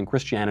difference between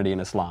Christianity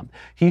and Islam.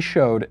 He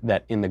showed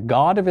that in the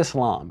God of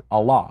Islam,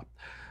 Allah,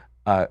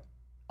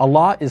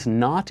 Allah is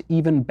not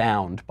even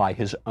bound by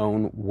his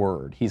own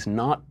word. He's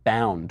not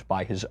bound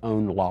by his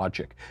own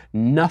logic.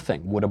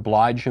 Nothing would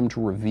oblige him to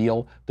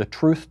reveal the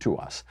truth to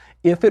us.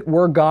 If it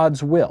were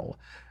God's will,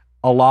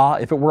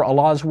 if it were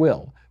Allah's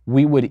will,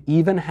 we would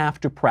even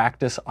have to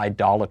practice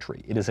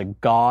idolatry. It is a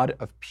God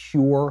of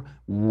pure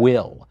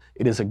will.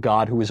 It is a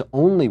God who is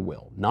only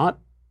will, not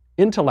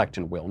intellect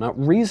and will, not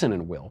reason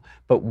and will,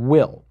 but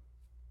will.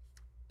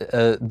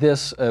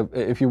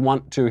 If you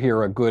want to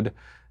hear a good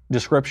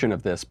description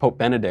of this, Pope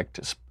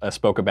Benedict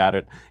spoke about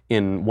it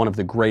in one of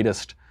the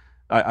greatest,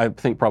 I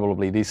think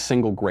probably the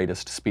single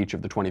greatest speech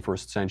of the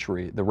 21st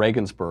century, the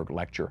Regensburg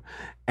lecture.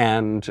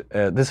 And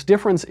this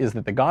difference is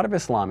that the God of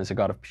Islam is a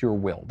God of pure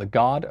will. The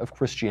God of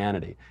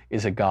Christianity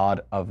is a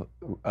God of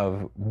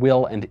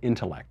will and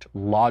intellect,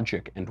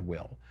 logic and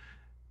will.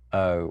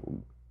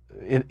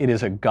 It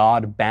is a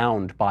God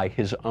bound by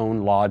his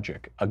own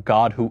logic, a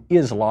God who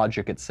is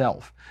logic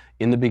itself.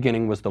 In the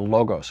beginning was the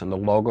Logos, and the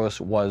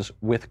Logos was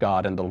with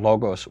God, and the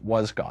Logos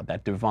was God,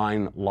 that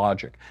divine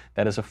logic.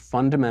 That is a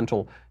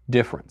fundamental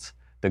difference.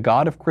 The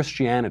God of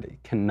Christianity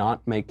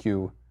cannot make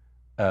you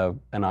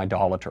an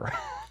idolater,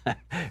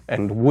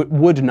 and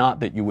would not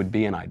that you would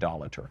be an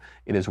idolater.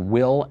 It is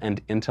will and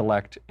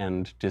intellect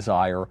and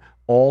desire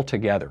all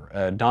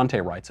together. Dante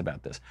writes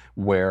about this,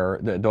 where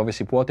dove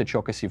si può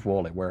ciò che si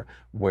vuole,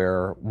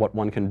 where what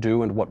one can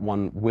do and what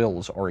one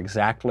wills are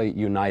exactly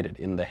united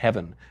in the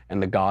heaven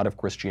and the God of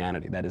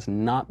Christianity. That is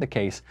not the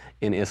case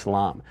in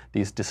Islam.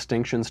 These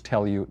distinctions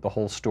tell you the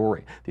whole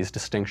story. These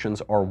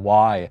distinctions are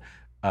why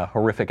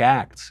horrific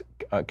acts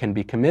can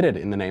be committed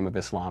in the name of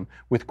Islam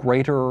with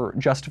greater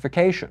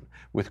justification,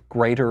 with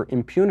greater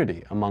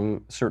impunity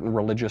among certain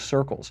religious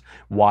circles.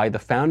 Why the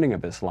founding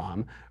of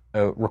Islam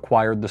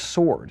required the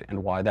sword,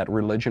 and why that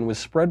religion was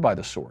spread by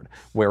the sword.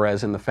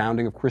 Whereas in the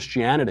founding of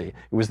Christianity,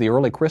 it was the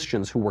early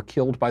Christians who were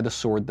killed by the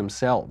sword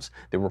themselves.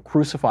 They were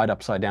crucified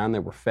upside down, they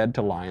were fed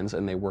to lions,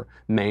 and they were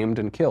maimed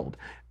and killed.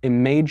 A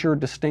major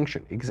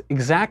distinction,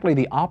 exactly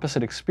the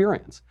opposite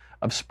experience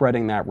of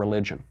spreading that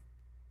religion.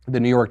 The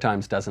New York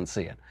Times doesn't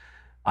see it.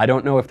 I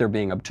don't know if they're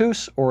being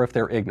obtuse or if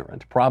they're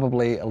ignorant.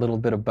 Probably a little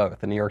bit of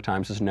both. The New York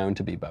Times is known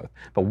to be both.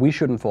 But we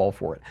shouldn't fall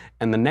for it.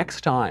 And the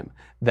next time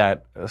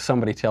that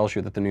somebody tells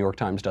you that the New York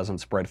Times doesn't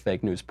spread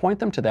fake news, point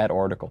them to that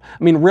article.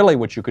 I mean, really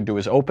what you could do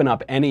is open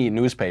up any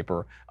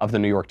newspaper of the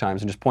New York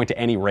Times and just point to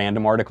any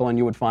random article and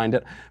you would find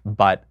it.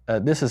 But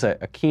this is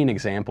a keen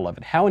example of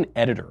it. How an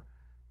editor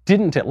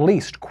didn't at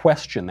least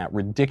question that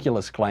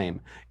ridiculous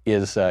claim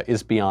is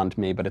beyond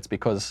me, but it's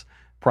because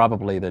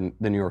probably the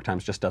New York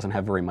Times just doesn't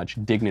have very much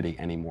dignity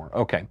anymore.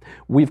 Okay,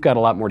 we've got a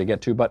lot more to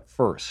get to, but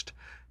first,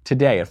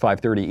 today at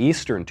 5:30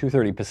 Eastern,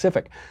 2:30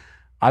 Pacific,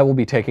 I will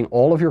be taking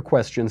all of your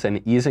questions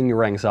and easing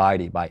your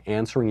anxiety by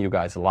answering you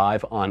guys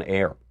live on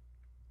air.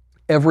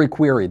 Every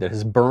query that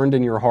has burned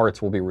in your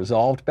hearts will be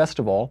resolved. Best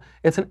of all,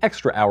 it's an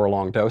extra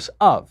hour-long dose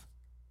of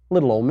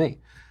little old me.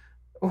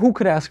 Who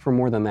could ask for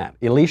more than that?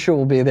 Alicia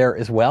will be there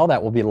as well.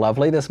 That will be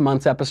lovely. This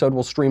month's episode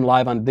will stream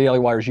live on Daily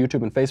Wire's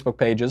YouTube and Facebook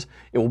pages.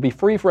 It will be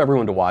free for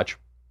everyone to watch.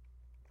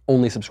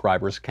 Only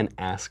subscribers can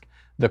ask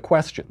the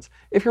questions.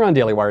 If you're on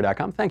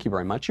dailywire.com, thank you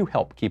very much. You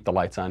help keep the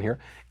lights on here.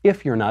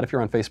 If you're not, if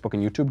you're on Facebook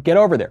and YouTube, get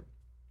over there.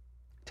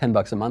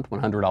 $10 a month,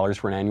 $100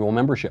 for an annual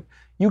membership.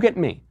 You get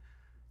me.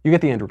 You get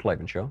the Andrew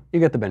Klavan Show. You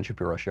get the Ben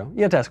Shapiro Show.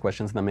 You get to ask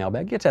questions in the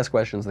mailbag. You get to ask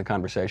questions in the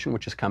conversation,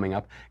 which is coming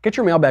up. Get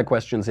your mailbag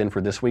questions in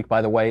for this week,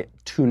 by the way,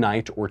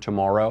 tonight or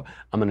tomorrow.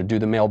 I'm going to do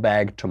the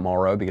mailbag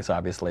tomorrow because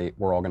obviously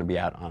we're all going to be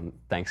out on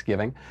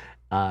Thanksgiving.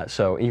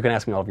 So you can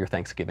ask me all of your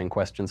Thanksgiving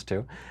questions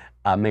too.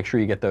 Make sure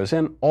you get those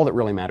in. All that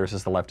really matters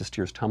is the Leftist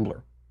Tears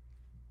Tumblr.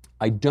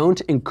 I don't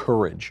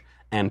encourage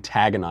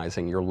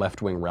antagonizing your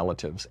left-wing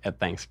relatives at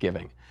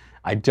Thanksgiving.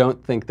 I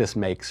don't think this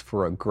makes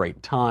for a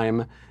great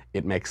time.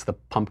 It makes the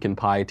pumpkin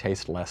pie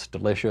taste less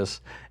delicious.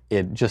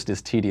 It just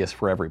is tedious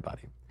for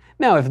everybody.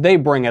 Now, if they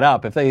bring it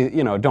up, if they,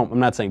 I'm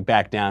not saying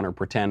back down or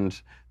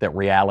pretend that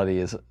reality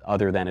is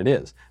other than it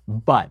is.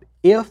 But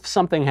if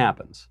something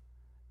happens,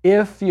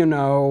 if,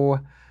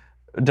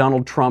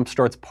 Donald Trump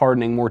starts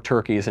pardoning more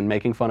turkeys and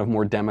making fun of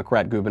more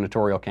Democrat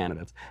gubernatorial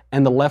candidates,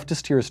 and the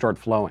leftist tears start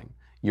flowing,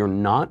 you're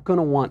not going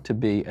to want to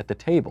be at the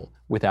table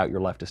without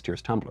your leftist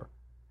tears tumbler.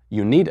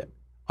 You need it.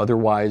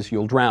 Otherwise,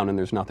 you'll drown, and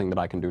there's nothing that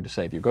I can do to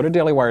save you. Go to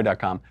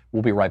dailywire.com.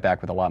 We'll be right back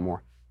with a lot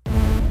more.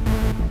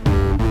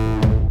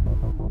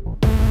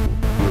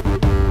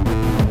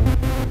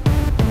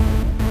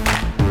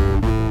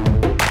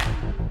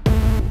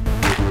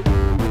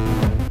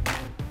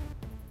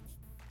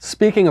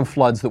 Speaking of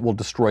floods that will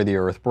destroy the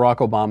earth,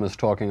 Barack Obama is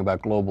talking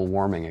about global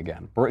warming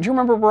again. Do you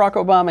remember Barack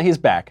Obama? He's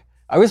back.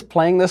 I was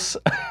playing this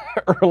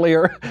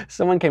earlier.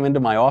 Someone came into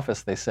my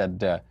office. They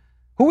said,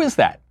 who is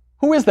that?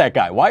 Who is that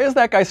guy? Why is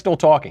that guy still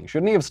talking?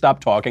 Shouldn't he have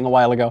stopped talking a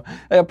while ago?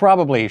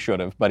 Probably he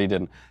should have, but he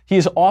didn't.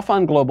 He's off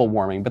on global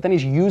warming, but then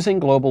he's using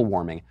global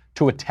warming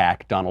to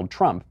attack Donald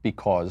Trump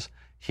because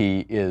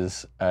he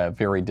is a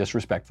very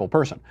disrespectful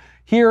person.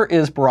 Here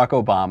is Barack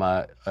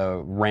Obama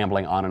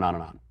rambling on and on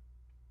and on.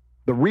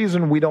 The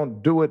reason we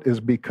don't do it is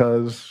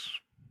because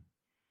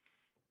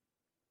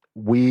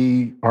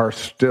we are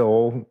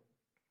still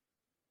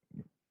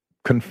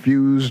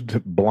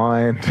confused,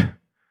 blind,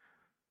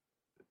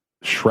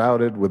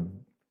 shrouded with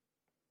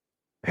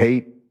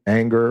hate,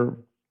 anger,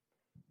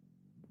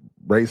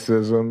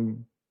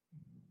 racism,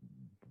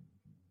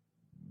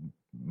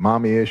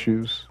 mommy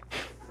issues.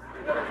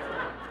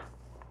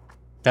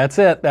 That's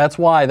it. That's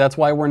why. That's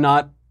why we're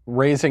not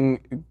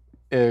raising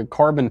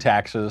carbon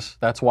taxes.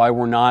 That's why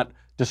we're not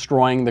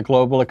destroying the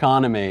global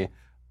economy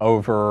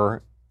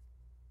over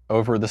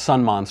the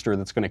sun monster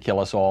that's going to kill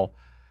us all.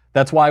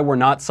 That's why we're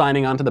not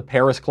signing on to the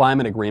Paris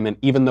Climate Agreement,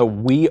 even though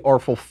we are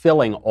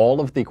fulfilling all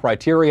of the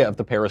criteria of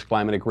the Paris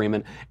Climate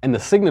Agreement, and the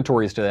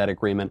signatories to that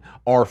agreement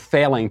are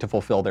failing to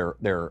fulfill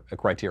their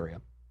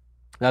criteria.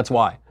 That's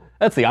why.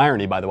 That's the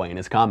irony, by the way, in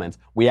his comments.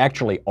 We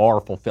actually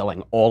are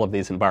fulfilling all of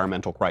these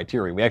environmental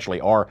criteria. We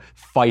actually are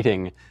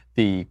fighting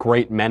the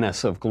great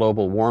menace of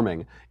global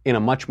warming in a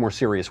much more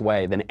serious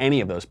way than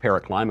any of those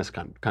para-climate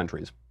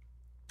countries.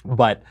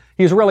 But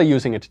he's really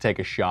using it to take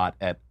a shot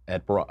at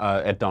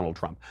Donald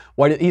Trump.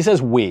 He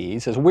says we. He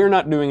says we're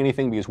not doing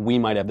anything because we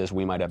might have this,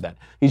 we might have that.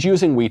 He's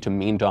using we to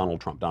mean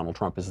Donald Trump. Donald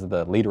Trump is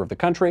the leader of the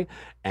country,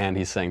 and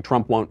he's saying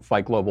Trump won't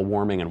fight global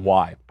warming, and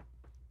why?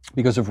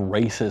 Because of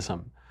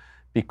racism,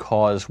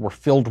 because we're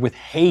filled with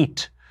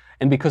hate,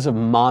 and because of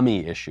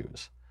mommy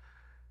issues.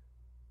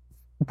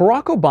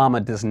 Barack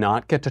Obama does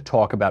not get to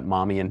talk about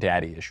mommy and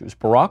daddy issues.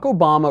 Barack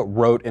Obama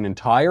wrote an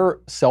entire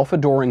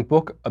self-adoring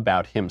book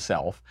about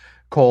himself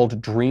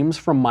called Dreams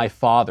from My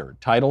Father,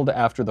 titled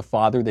after the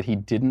father that he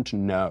didn't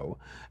know.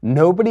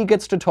 Nobody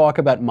gets to talk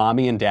about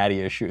mommy and daddy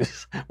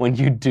issues when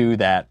you do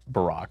that,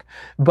 Barack.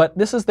 But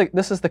this is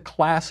the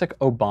classic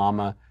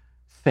Obama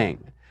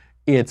thing.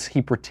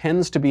 He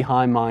pretends to be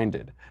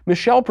high-minded.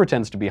 Michelle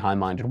pretends to be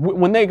high-minded.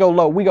 When they go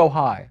low, we go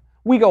high.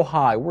 We go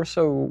high. We're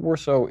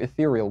so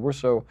ethereal.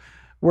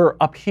 We're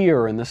up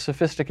here in this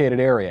sophisticated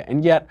area.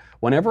 And yet,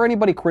 whenever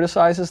anybody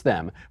criticizes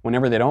them,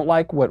 whenever they don't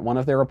like what one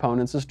of their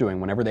opponents is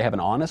doing, whenever they have an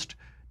honest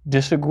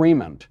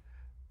disagreement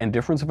and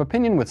difference of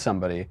opinion with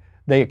somebody,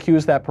 they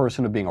accuse that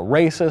person of being a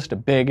racist, a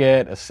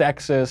bigot, a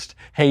sexist,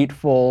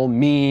 hateful,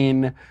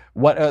 mean.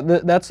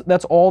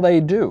 That's all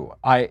they do.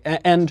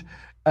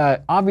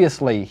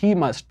 Obviously, he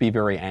must be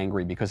very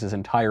angry because his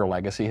entire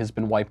legacy has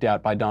been wiped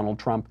out by Donald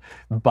Trump,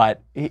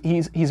 but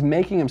he's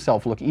making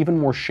himself look even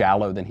more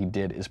shallow than he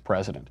did as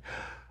president.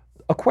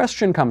 A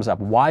question comes up,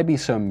 why be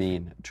so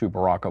mean to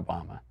Barack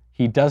Obama?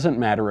 He doesn't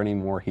matter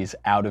anymore. He's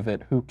out of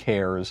it. Who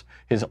cares?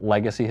 His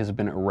legacy has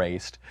been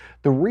erased.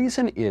 The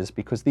reason is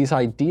because these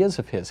ideas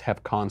of his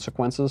have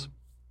consequences.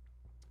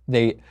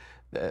 They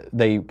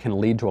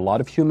can lead to a lot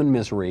of human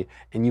misery,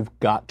 and you've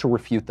got to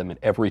refute them at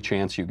every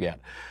chance you get.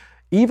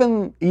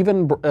 Even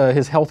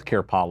his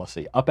healthcare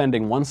policy,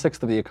 upending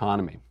 1/6 of the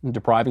economy,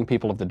 depriving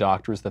people of the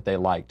doctors that they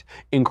liked,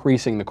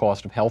 increasing the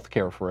cost of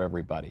healthcare for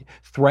everybody,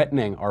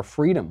 threatening our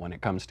freedom when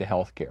it comes to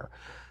healthcare.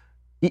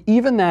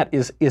 Even that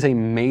is a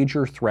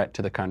major threat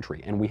to the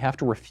country, and we have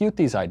to refute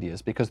these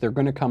ideas because they're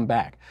going to come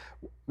back.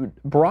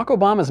 Barack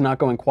Obama is not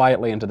going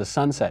quietly into the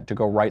sunset to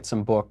go write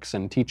some books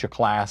and teach a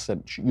class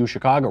at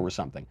UChicago or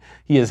something.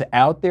 He is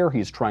out there.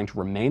 He's trying to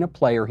remain a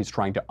player. He's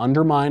trying to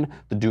undermine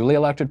the duly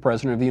elected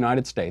president of the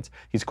United States.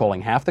 He's calling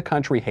half the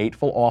country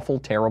hateful, awful,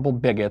 terrible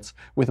bigots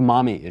with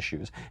mommy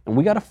issues. And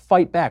we got to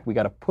fight back. We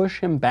got to push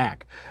him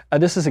back.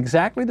 This is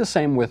exactly the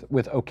same with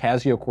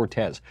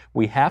Ocasio-Cortez.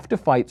 We have to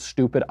fight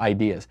stupid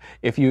ideas.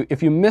 If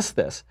you miss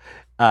this,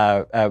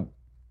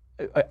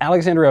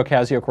 Alexandria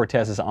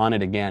Ocasio-Cortez is on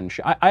it again.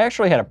 I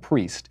actually had a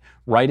priest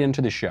write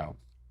into the show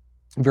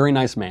very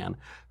nice man,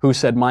 who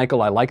said,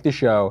 Michael, I like the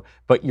show,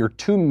 but you're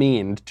too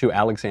mean to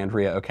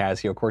Alexandria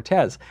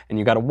Ocasio-Cortez, and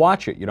you got to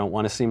watch it. You don't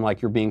want to seem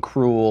like you're being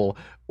cruel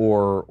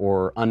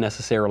or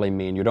unnecessarily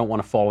mean. You don't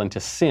want to fall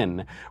into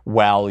sin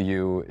while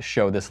you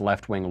show this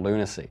left-wing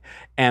lunacy.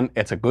 And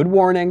it's a good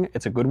warning.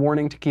 It's a good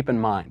warning to keep in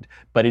mind.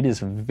 But it is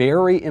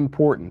very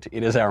important.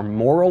 It is our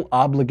moral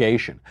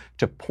obligation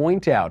to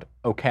point out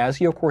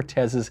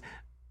Ocasio-Cortez's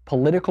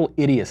political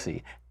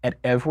idiocy at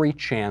every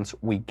chance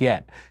we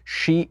get.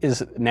 She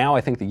is now,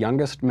 I think, the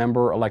youngest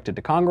member elected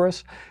to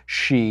Congress.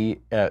 She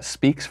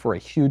speaks for a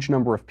huge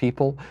number of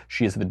people.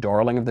 She is the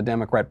darling of the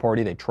Democrat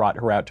Party. They trot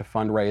her out to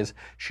fundraise.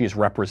 She is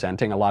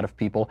representing a lot of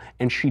people,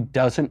 and she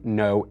doesn't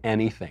know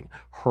anything.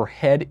 Her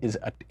head is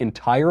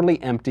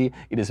entirely empty.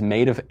 It is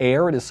made of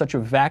air. It is such a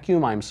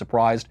vacuum, I'm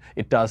surprised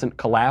it doesn't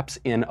collapse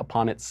in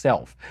upon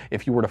itself.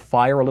 If you were to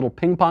fire a little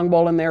ping pong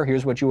ball in there,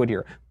 here's what you would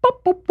hear.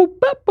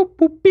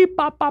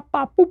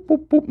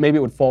 Maybe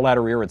it would fall out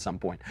her ear at some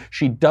point.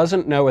 She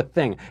doesn't know a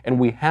thing, and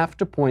we have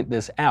to point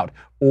this out,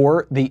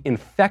 or the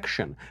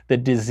infection, the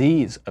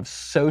disease of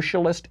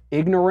socialist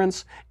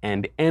ignorance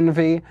and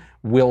envy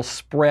will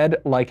spread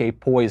like a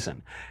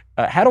poison.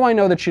 How do I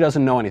know that she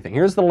doesn't know anything?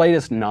 Here's the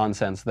latest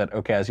nonsense that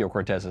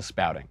Ocasio-Cortez is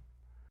spouting.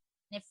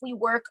 If we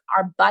work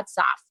our butts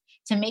off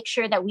to make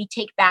sure that we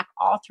take back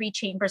all three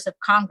chambers of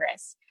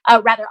Congress,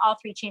 all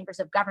three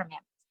chambers of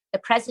government, the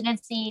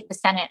presidency, the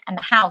Senate, and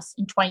the House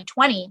in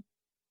 2020,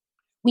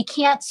 we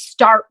can't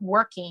start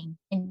working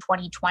in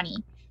 2020.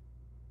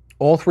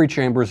 All three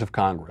chambers of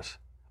Congress.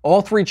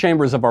 All three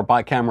chambers of our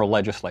bicameral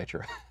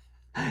legislature.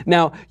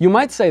 Now, you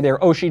might say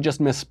there, oh, she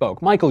just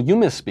misspoke. Michael, you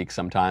misspeak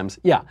sometimes.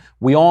 Yeah,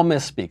 we all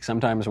misspeak.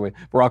 Sometimes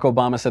Barack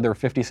Obama said there are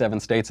 57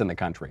 states in the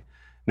country.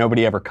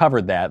 Nobody ever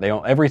covered that.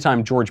 Every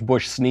time George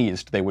Bush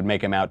sneezed, they would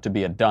make him out to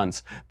be a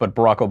dunce. But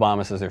Barack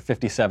Obama says there are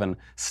 57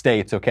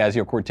 states.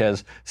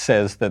 Ocasio-Cortez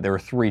says that there are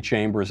three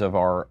chambers of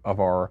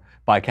our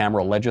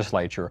bicameral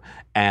legislature,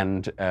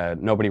 and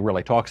nobody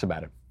really talks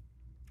about it.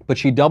 But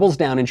she doubles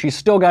down, and she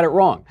still got it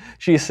wrong.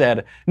 She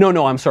said,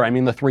 no, I'm sorry, I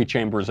mean the three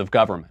chambers of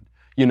government.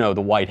 You know,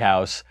 the White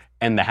House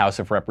and the House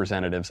of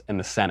Representatives and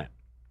the Senate.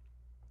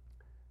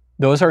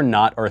 Those are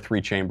not our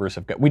three chambers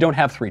of government. We don't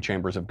have three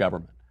chambers of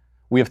government.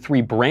 We have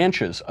three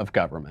branches of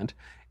government,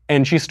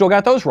 and she still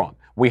got those wrong.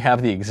 We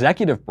have the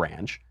executive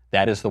branch,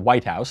 that is the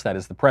White House, that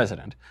is the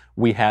president.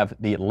 We have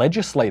the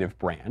legislative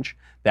branch,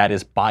 that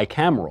is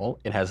bicameral,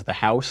 it has the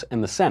House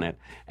and the Senate,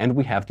 and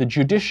we have the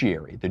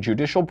judiciary, the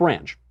judicial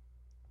branch.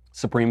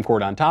 Supreme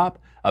Court on top,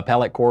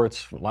 appellate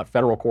courts,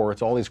 federal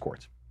courts, all these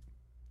courts.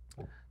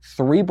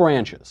 Three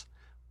branches,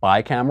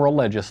 bicameral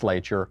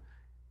legislature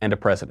and a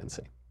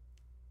presidency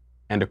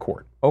and a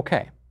court.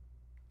 Okay.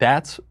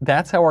 That's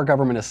how our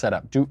government is set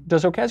up.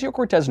 Does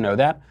Ocasio-Cortez know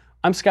that?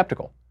 I'm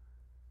skeptical.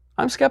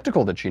 I'm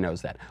skeptical that she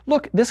knows that.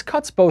 Look, this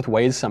cuts both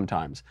ways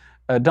sometimes.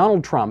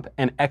 Donald Trump,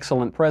 an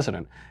excellent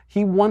president,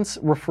 he once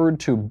referred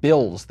to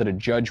bills that a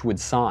judge would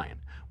sign.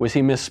 Was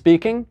he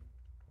misspeaking?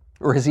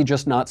 Or has he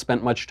just not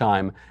spent much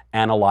time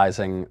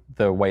analyzing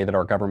the way that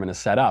our government is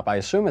set up? I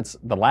assume it's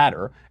the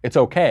latter. It's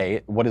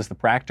okay. What is the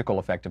practical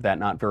effect of that?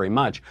 Not very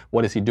much.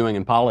 What is he doing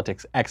in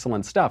politics?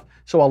 Excellent stuff.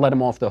 So I'll let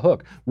him off the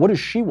hook. What does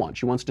she want?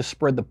 She wants to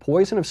spread the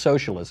poison of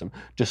socialism,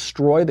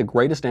 destroy the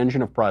greatest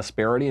engine of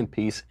prosperity and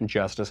peace and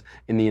justice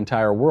in the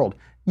entire world.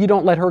 You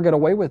don't let her get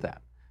away with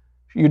that.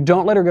 You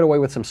don't let her get away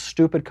with some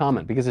stupid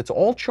comment, because it's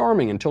all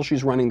charming until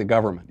she's running the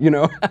government. You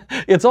know,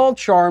 it's all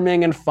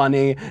charming and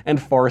funny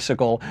and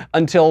farcical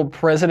until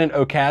President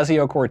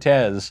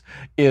Ocasio-Cortez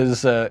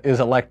is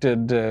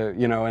elected.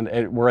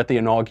 And we're at the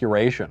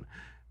inauguration.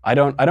 I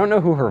don't know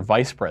who her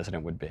vice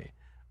president would be.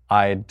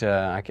 I'd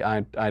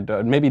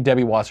maybe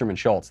Debbie Wasserman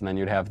Schultz, and then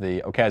you'd have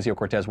the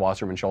Ocasio-Cortez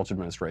Wasserman Schultz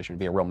administration. It'd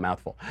be a real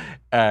mouthful.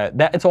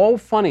 It's all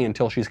funny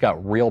until she's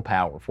got real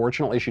power.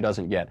 Fortunately, she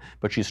doesn't yet,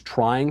 but she's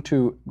trying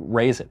to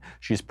raise it.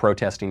 She's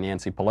protesting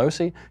Nancy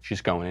Pelosi. She's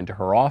going into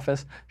her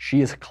office. She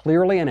is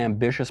clearly an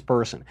ambitious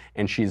person,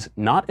 and she's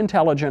not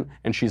intelligent,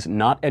 and she's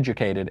not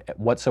educated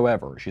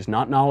whatsoever. She's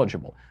not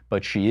knowledgeable,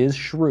 but she is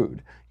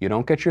shrewd. You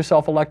don't get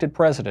yourself elected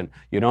president.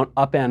 You don't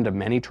upend a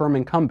many-term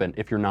incumbent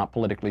if you're not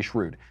politically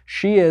shrewd.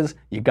 She is.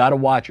 You got to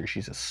watch her.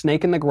 She's a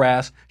snake in the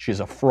grass. She's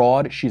a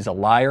fraud. She's a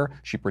liar.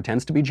 She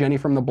pretends to be Jenny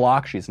from the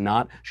block. She's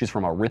not. She's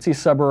from a ritzy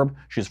suburb.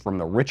 She's from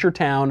the richer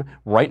town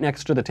right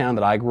next to the town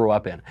that I grew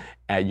up in.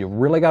 You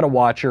really got to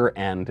watch her,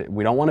 and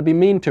we don't want to be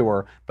mean to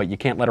her, but you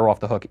can't let her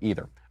off the hook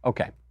either.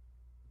 Okay.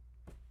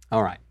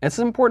 All right. It's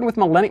important with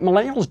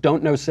millennials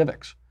don't know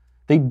civics.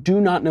 They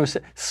do not know.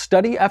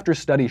 Study after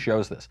study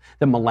shows this.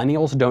 The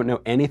millennials don't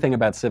know anything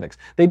about civics.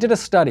 They did a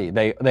study.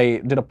 They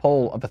did a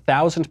poll of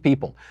 1,000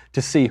 people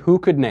to see who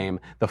could name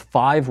the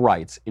 5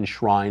 rights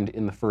enshrined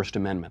in the First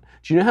Amendment.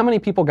 Do you know how many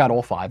people got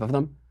all 5 of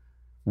them?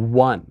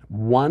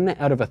 One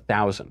out of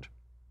 1,000.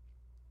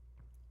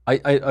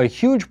 A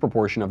huge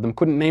proportion of them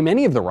couldn't name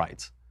any of the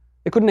rights.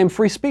 They couldn't name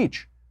free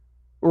speech,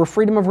 or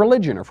freedom of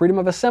religion, or freedom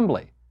of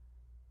assembly.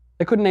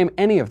 They couldn't name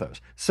any of those.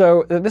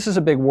 So this is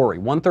a big worry.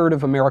 1/3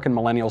 of American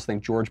millennials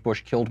think George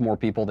Bush killed more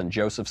people than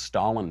Joseph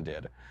Stalin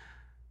did.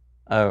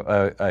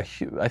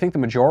 I think the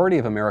majority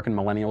of American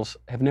millennials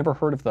have never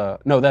heard of the,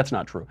 no, that's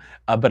not true,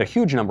 but a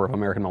huge number of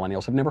American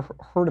millennials have never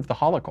heard of the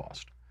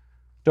Holocaust.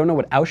 Don't know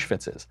what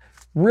Auschwitz is.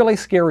 Really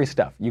scary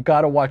stuff. You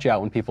got to watch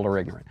out when people are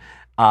ignorant.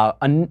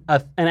 An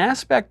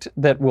aspect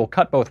that will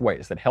cut both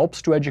ways, that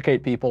helps to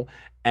educate people,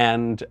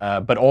 and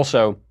but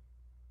also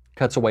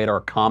cuts away at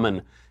our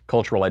common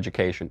cultural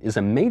education, is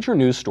a major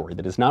news story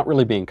that is not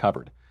really being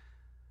covered.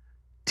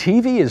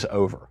 TV is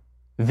over.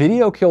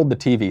 Video killed the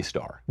TV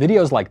star.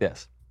 Videos like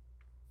this.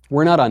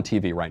 We're not on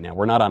TV right now.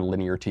 We're not on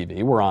linear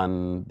TV. We're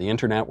on the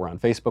internet. We're on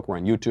Facebook. We're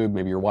on YouTube.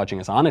 Maybe you're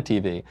watching us on a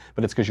TV,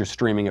 but it's because you're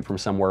streaming it from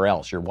somewhere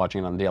else. You're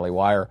watching it on Daily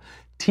Wire.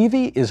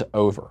 TV is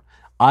over.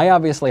 I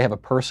obviously have a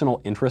personal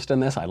interest in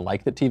this. I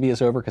like that TV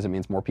is over because it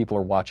means more people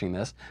are watching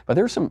this. But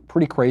there's some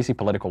pretty crazy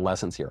political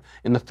lessons here.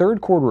 In the third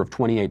quarter of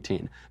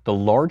 2018, the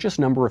largest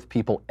number of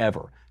people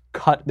ever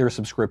cut their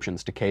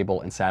subscriptions to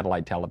cable and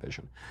satellite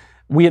television.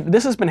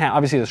 This has been,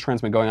 obviously this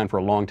trend's been going on for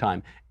a long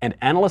time, and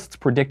analysts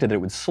predicted that it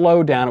would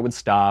slow down, it would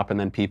stop, and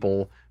then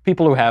people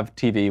who have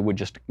TV would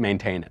just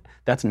maintain it.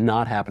 That's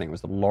not happening. It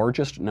was the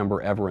largest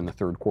number ever in the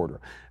third quarter.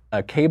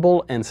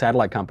 Cable and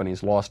satellite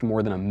companies lost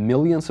more than 1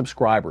 million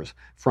subscribers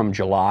from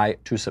July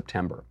to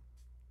September.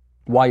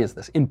 Why is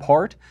this? In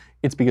part,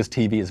 it's because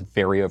TV is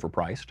very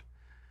overpriced.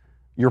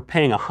 You're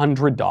paying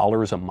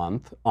 $100 a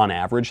month on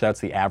average. That's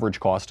the average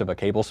cost of a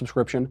cable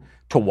subscription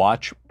to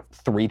watch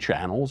 3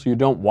 channels. You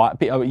don't watch.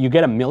 You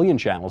get 1 million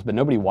channels, but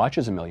nobody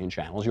watches 1 million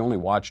channels. You only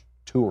watch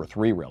 2 or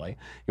 3 really.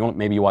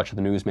 Maybe you watch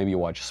the news, maybe you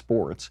watch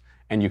sports,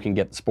 and you can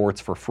get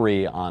sports for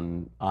free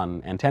on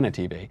antenna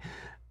TV.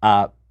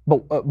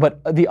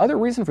 But the other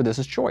reason for this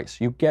is choice.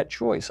 You get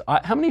choice.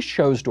 How many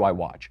shows do I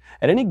watch?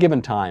 At any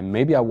given time,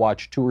 maybe I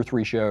watch 2 or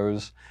 3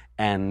 shows,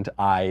 and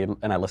I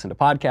listen to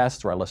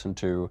podcasts, or I listen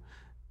to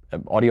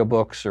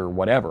audiobooks or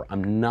whatever.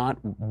 I'm not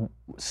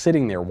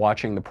sitting there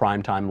watching the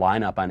primetime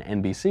lineup on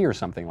NBC or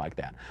something like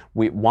that.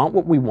 We want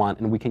what we want,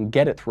 and we can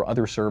get it through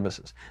other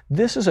services.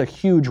 This is a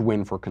huge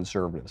win for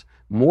conservatives.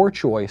 More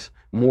choice,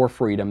 more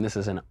freedom. This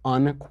is an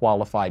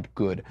unqualified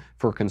good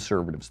for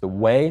conservatives. The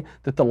way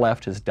that the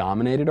left has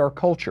dominated our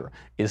culture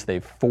is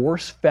they've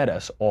force-fed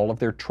us all of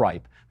their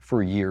tripe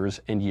for years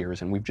and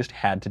years, and we've just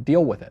had to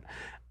deal with it.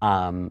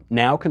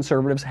 Now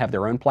conservatives have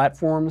their own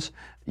platforms.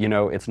 You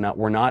know,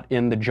 we're not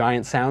in the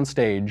giant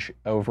soundstage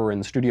over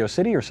in Studio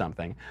City or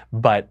something,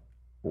 but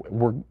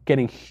we're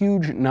getting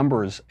huge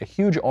numbers,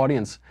 huge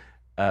audiences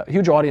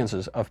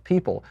of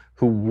people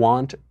who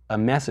want a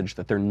message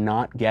that they're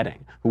not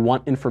getting, who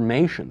want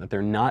information that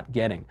they're not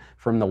getting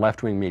from the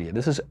left-wing media.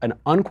 This is an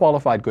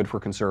unqualified good for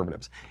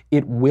conservatives.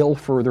 It will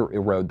further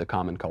erode the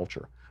common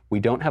culture. We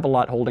don't have a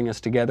lot holding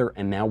us together,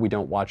 and now we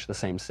don't watch the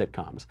same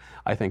sitcoms.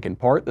 I think in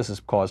part this is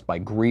caused by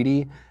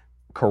greedy,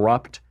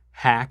 corrupt,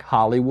 hack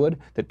Hollywood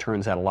that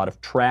turns out a lot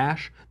of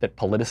trash, that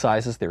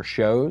politicizes their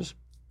shows.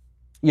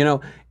 You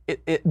know,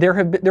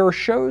 there are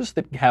shows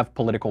that have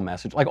political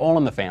message, like All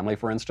in the Family,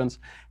 for instance,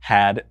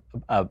 had,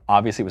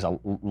 obviously it was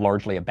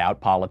largely about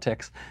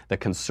politics, the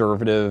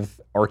conservative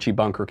Archie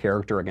Bunker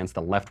character against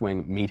the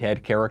left-wing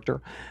meathead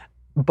character.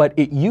 But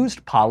it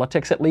used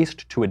politics, at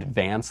least, to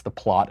advance the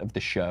plot of the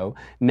show.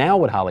 Now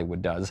what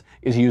Hollywood does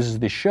is uses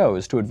the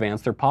shows to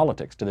advance their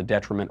politics to the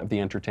detriment of the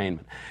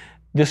entertainment.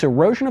 This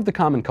erosion of the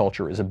common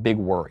culture is a big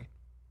worry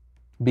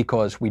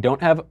because we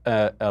don't have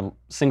a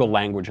single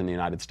language in the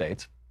United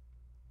States.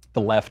 The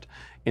left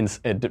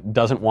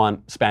doesn't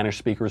want Spanish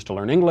speakers to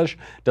learn English,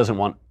 doesn't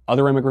want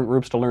other immigrant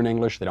groups to learn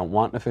English. They don't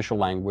want an official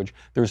language.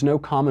 There's no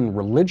common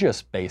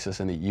religious basis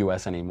in the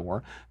U.S.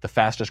 anymore. The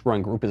fastest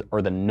growing group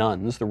are the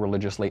nones, the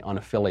religiously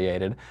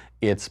unaffiliated.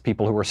 It's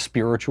people who are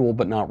spiritual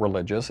but not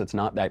religious. It's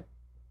not that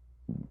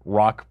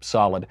rock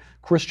solid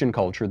Christian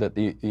culture that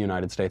the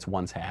United States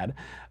once had.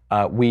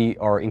 We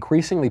are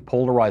increasingly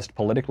polarized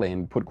politically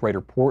and put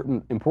greater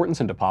importance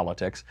into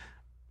politics,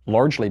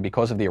 largely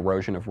because of the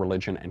erosion of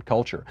religion and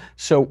culture.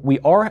 So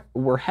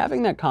we're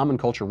having that common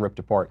culture ripped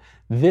apart.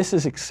 This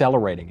is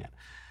accelerating it.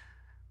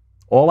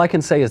 All I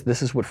can say is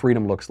this is what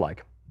freedom looks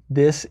like.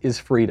 This is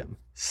freedom.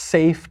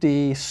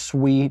 Safety,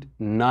 sweet,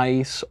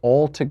 nice,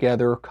 all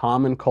together,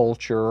 common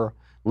culture,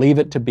 leave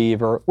it to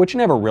Beaver, which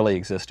never really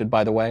existed,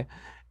 by the way.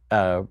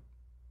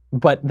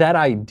 But that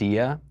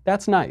idea,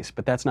 that's nice,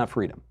 but that's not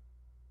freedom.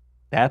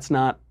 That's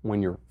not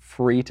when you're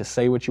free to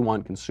say what you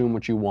want, consume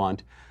what you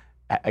want,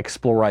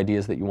 explore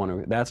ideas that you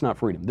want to. That's not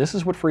freedom. This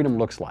is what freedom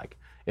looks like.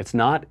 It's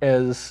not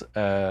as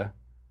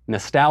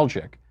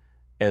nostalgic.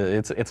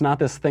 It's not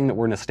this thing that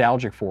we're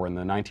nostalgic for in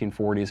the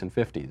 1940s and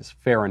 50s.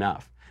 Fair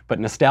enough. But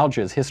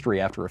nostalgia is history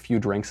after a few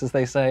drinks, as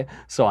they say,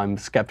 so I'm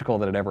skeptical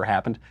that it ever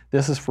happened.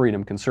 This is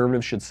freedom.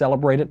 Conservatives should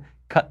celebrate it.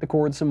 Cut the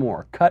cord some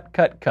more. Cut,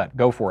 cut, cut.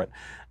 Go for it.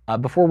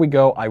 Before we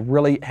go, I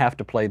really have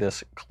to play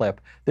this clip.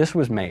 This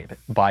was made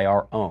by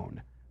our own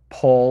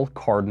Paul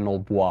Cardinal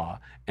Bois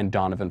and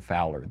Donovan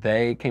Fowler.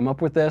 They came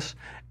up with this.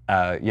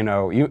 You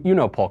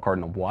know Paul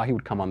Cardinal Bois. He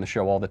would come on the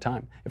show all the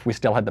time. If we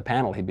still had the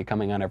panel, he'd be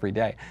coming on every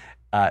day.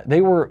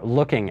 They were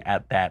looking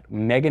at that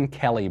Megyn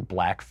Kelly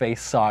blackface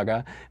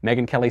saga.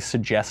 Megyn Kelly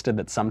suggested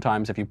that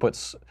sometimes if you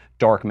put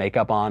dark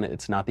makeup on,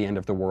 it's not the end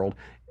of the world.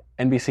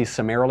 NBC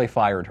summarily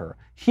fired her.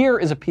 Here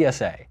is a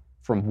PSA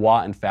from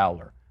Watt and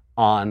Fowler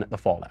on the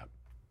fallout.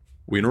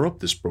 We interrupt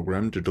this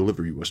program to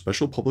deliver you a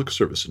special public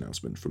service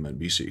announcement from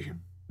NBC.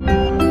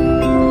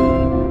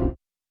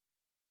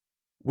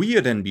 We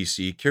at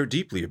NBC care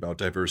deeply about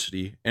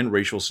diversity and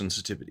racial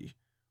sensitivity.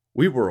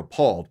 We were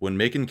appalled when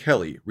Megyn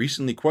Kelly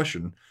recently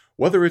questioned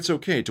whether it's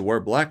okay to wear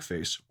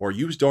blackface or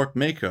use dark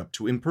makeup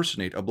to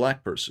impersonate a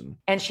black person.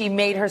 And she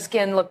made her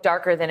skin look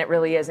darker than it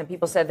really is, and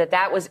people said that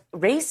that was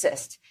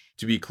racist.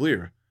 To be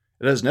clear,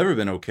 it has never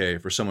been okay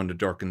for someone to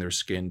darken their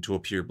skin to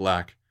appear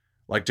black,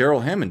 like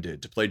Daryl Hammond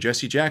did to play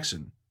Jesse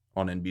Jackson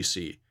on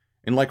NBC,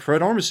 and like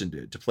Fred Armisen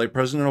did to play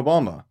President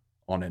Obama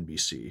on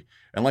NBC,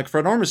 and like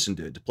Fred Armisen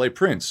did to play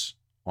Prince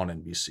on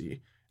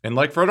NBC, and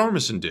like Fred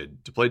Armisen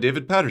did to play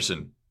David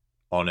Patterson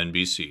on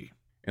NBC,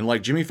 and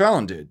like Jimmy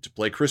Fallon did to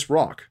play Chris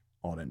Rock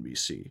on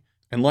NBC,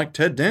 and like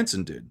Ted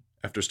Danson did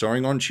after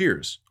starring on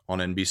Cheers on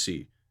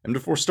NBC, and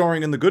before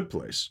starring in The Good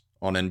Place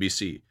on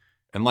NBC,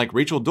 and like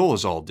Rachel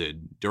Dolezal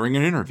did during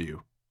an interview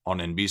on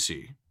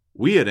NBC.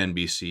 We at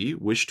NBC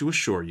wish to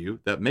assure you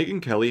that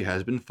Megyn Kelly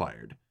has been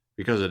fired,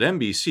 because at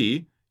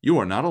NBC, you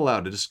are not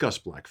allowed to discuss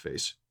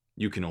blackface.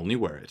 You can only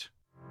wear it.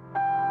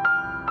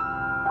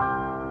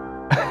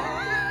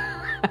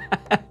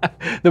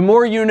 The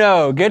more you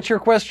know. Get your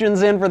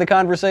questions in for the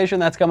conversation.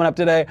 That's coming up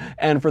today,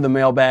 and for the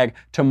mailbag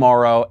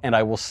tomorrow. And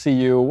I will see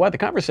you, the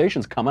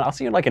conversation's coming. I'll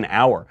see you in like an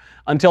hour.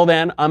 Until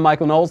then, I'm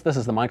Michael Knowles. This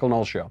is The Michael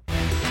Knowles Show.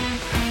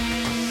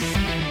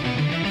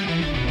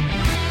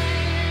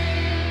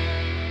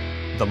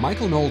 The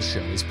Michael Knowles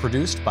Show is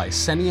produced by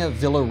Senia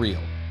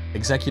Villarreal.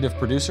 Executive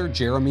producer,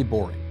 Jeremy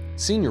Boring.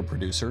 Senior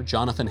producer,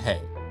 Jonathan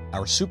Hay.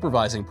 Our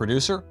supervising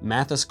producer,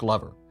 Mathis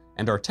Glover.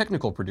 And our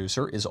technical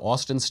producer is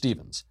Austin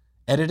Stevens.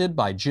 Edited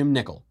by Jim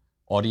Nickel.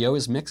 Audio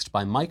is mixed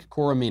by Mike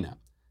Coromina.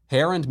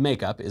 Hair and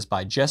makeup is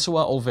by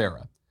Jesua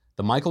Olvera.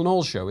 The Michael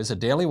Knowles Show is a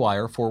Daily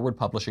Wire Forward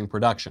Publishing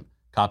production.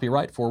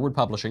 Copyright Forward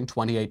Publishing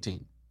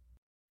 2018.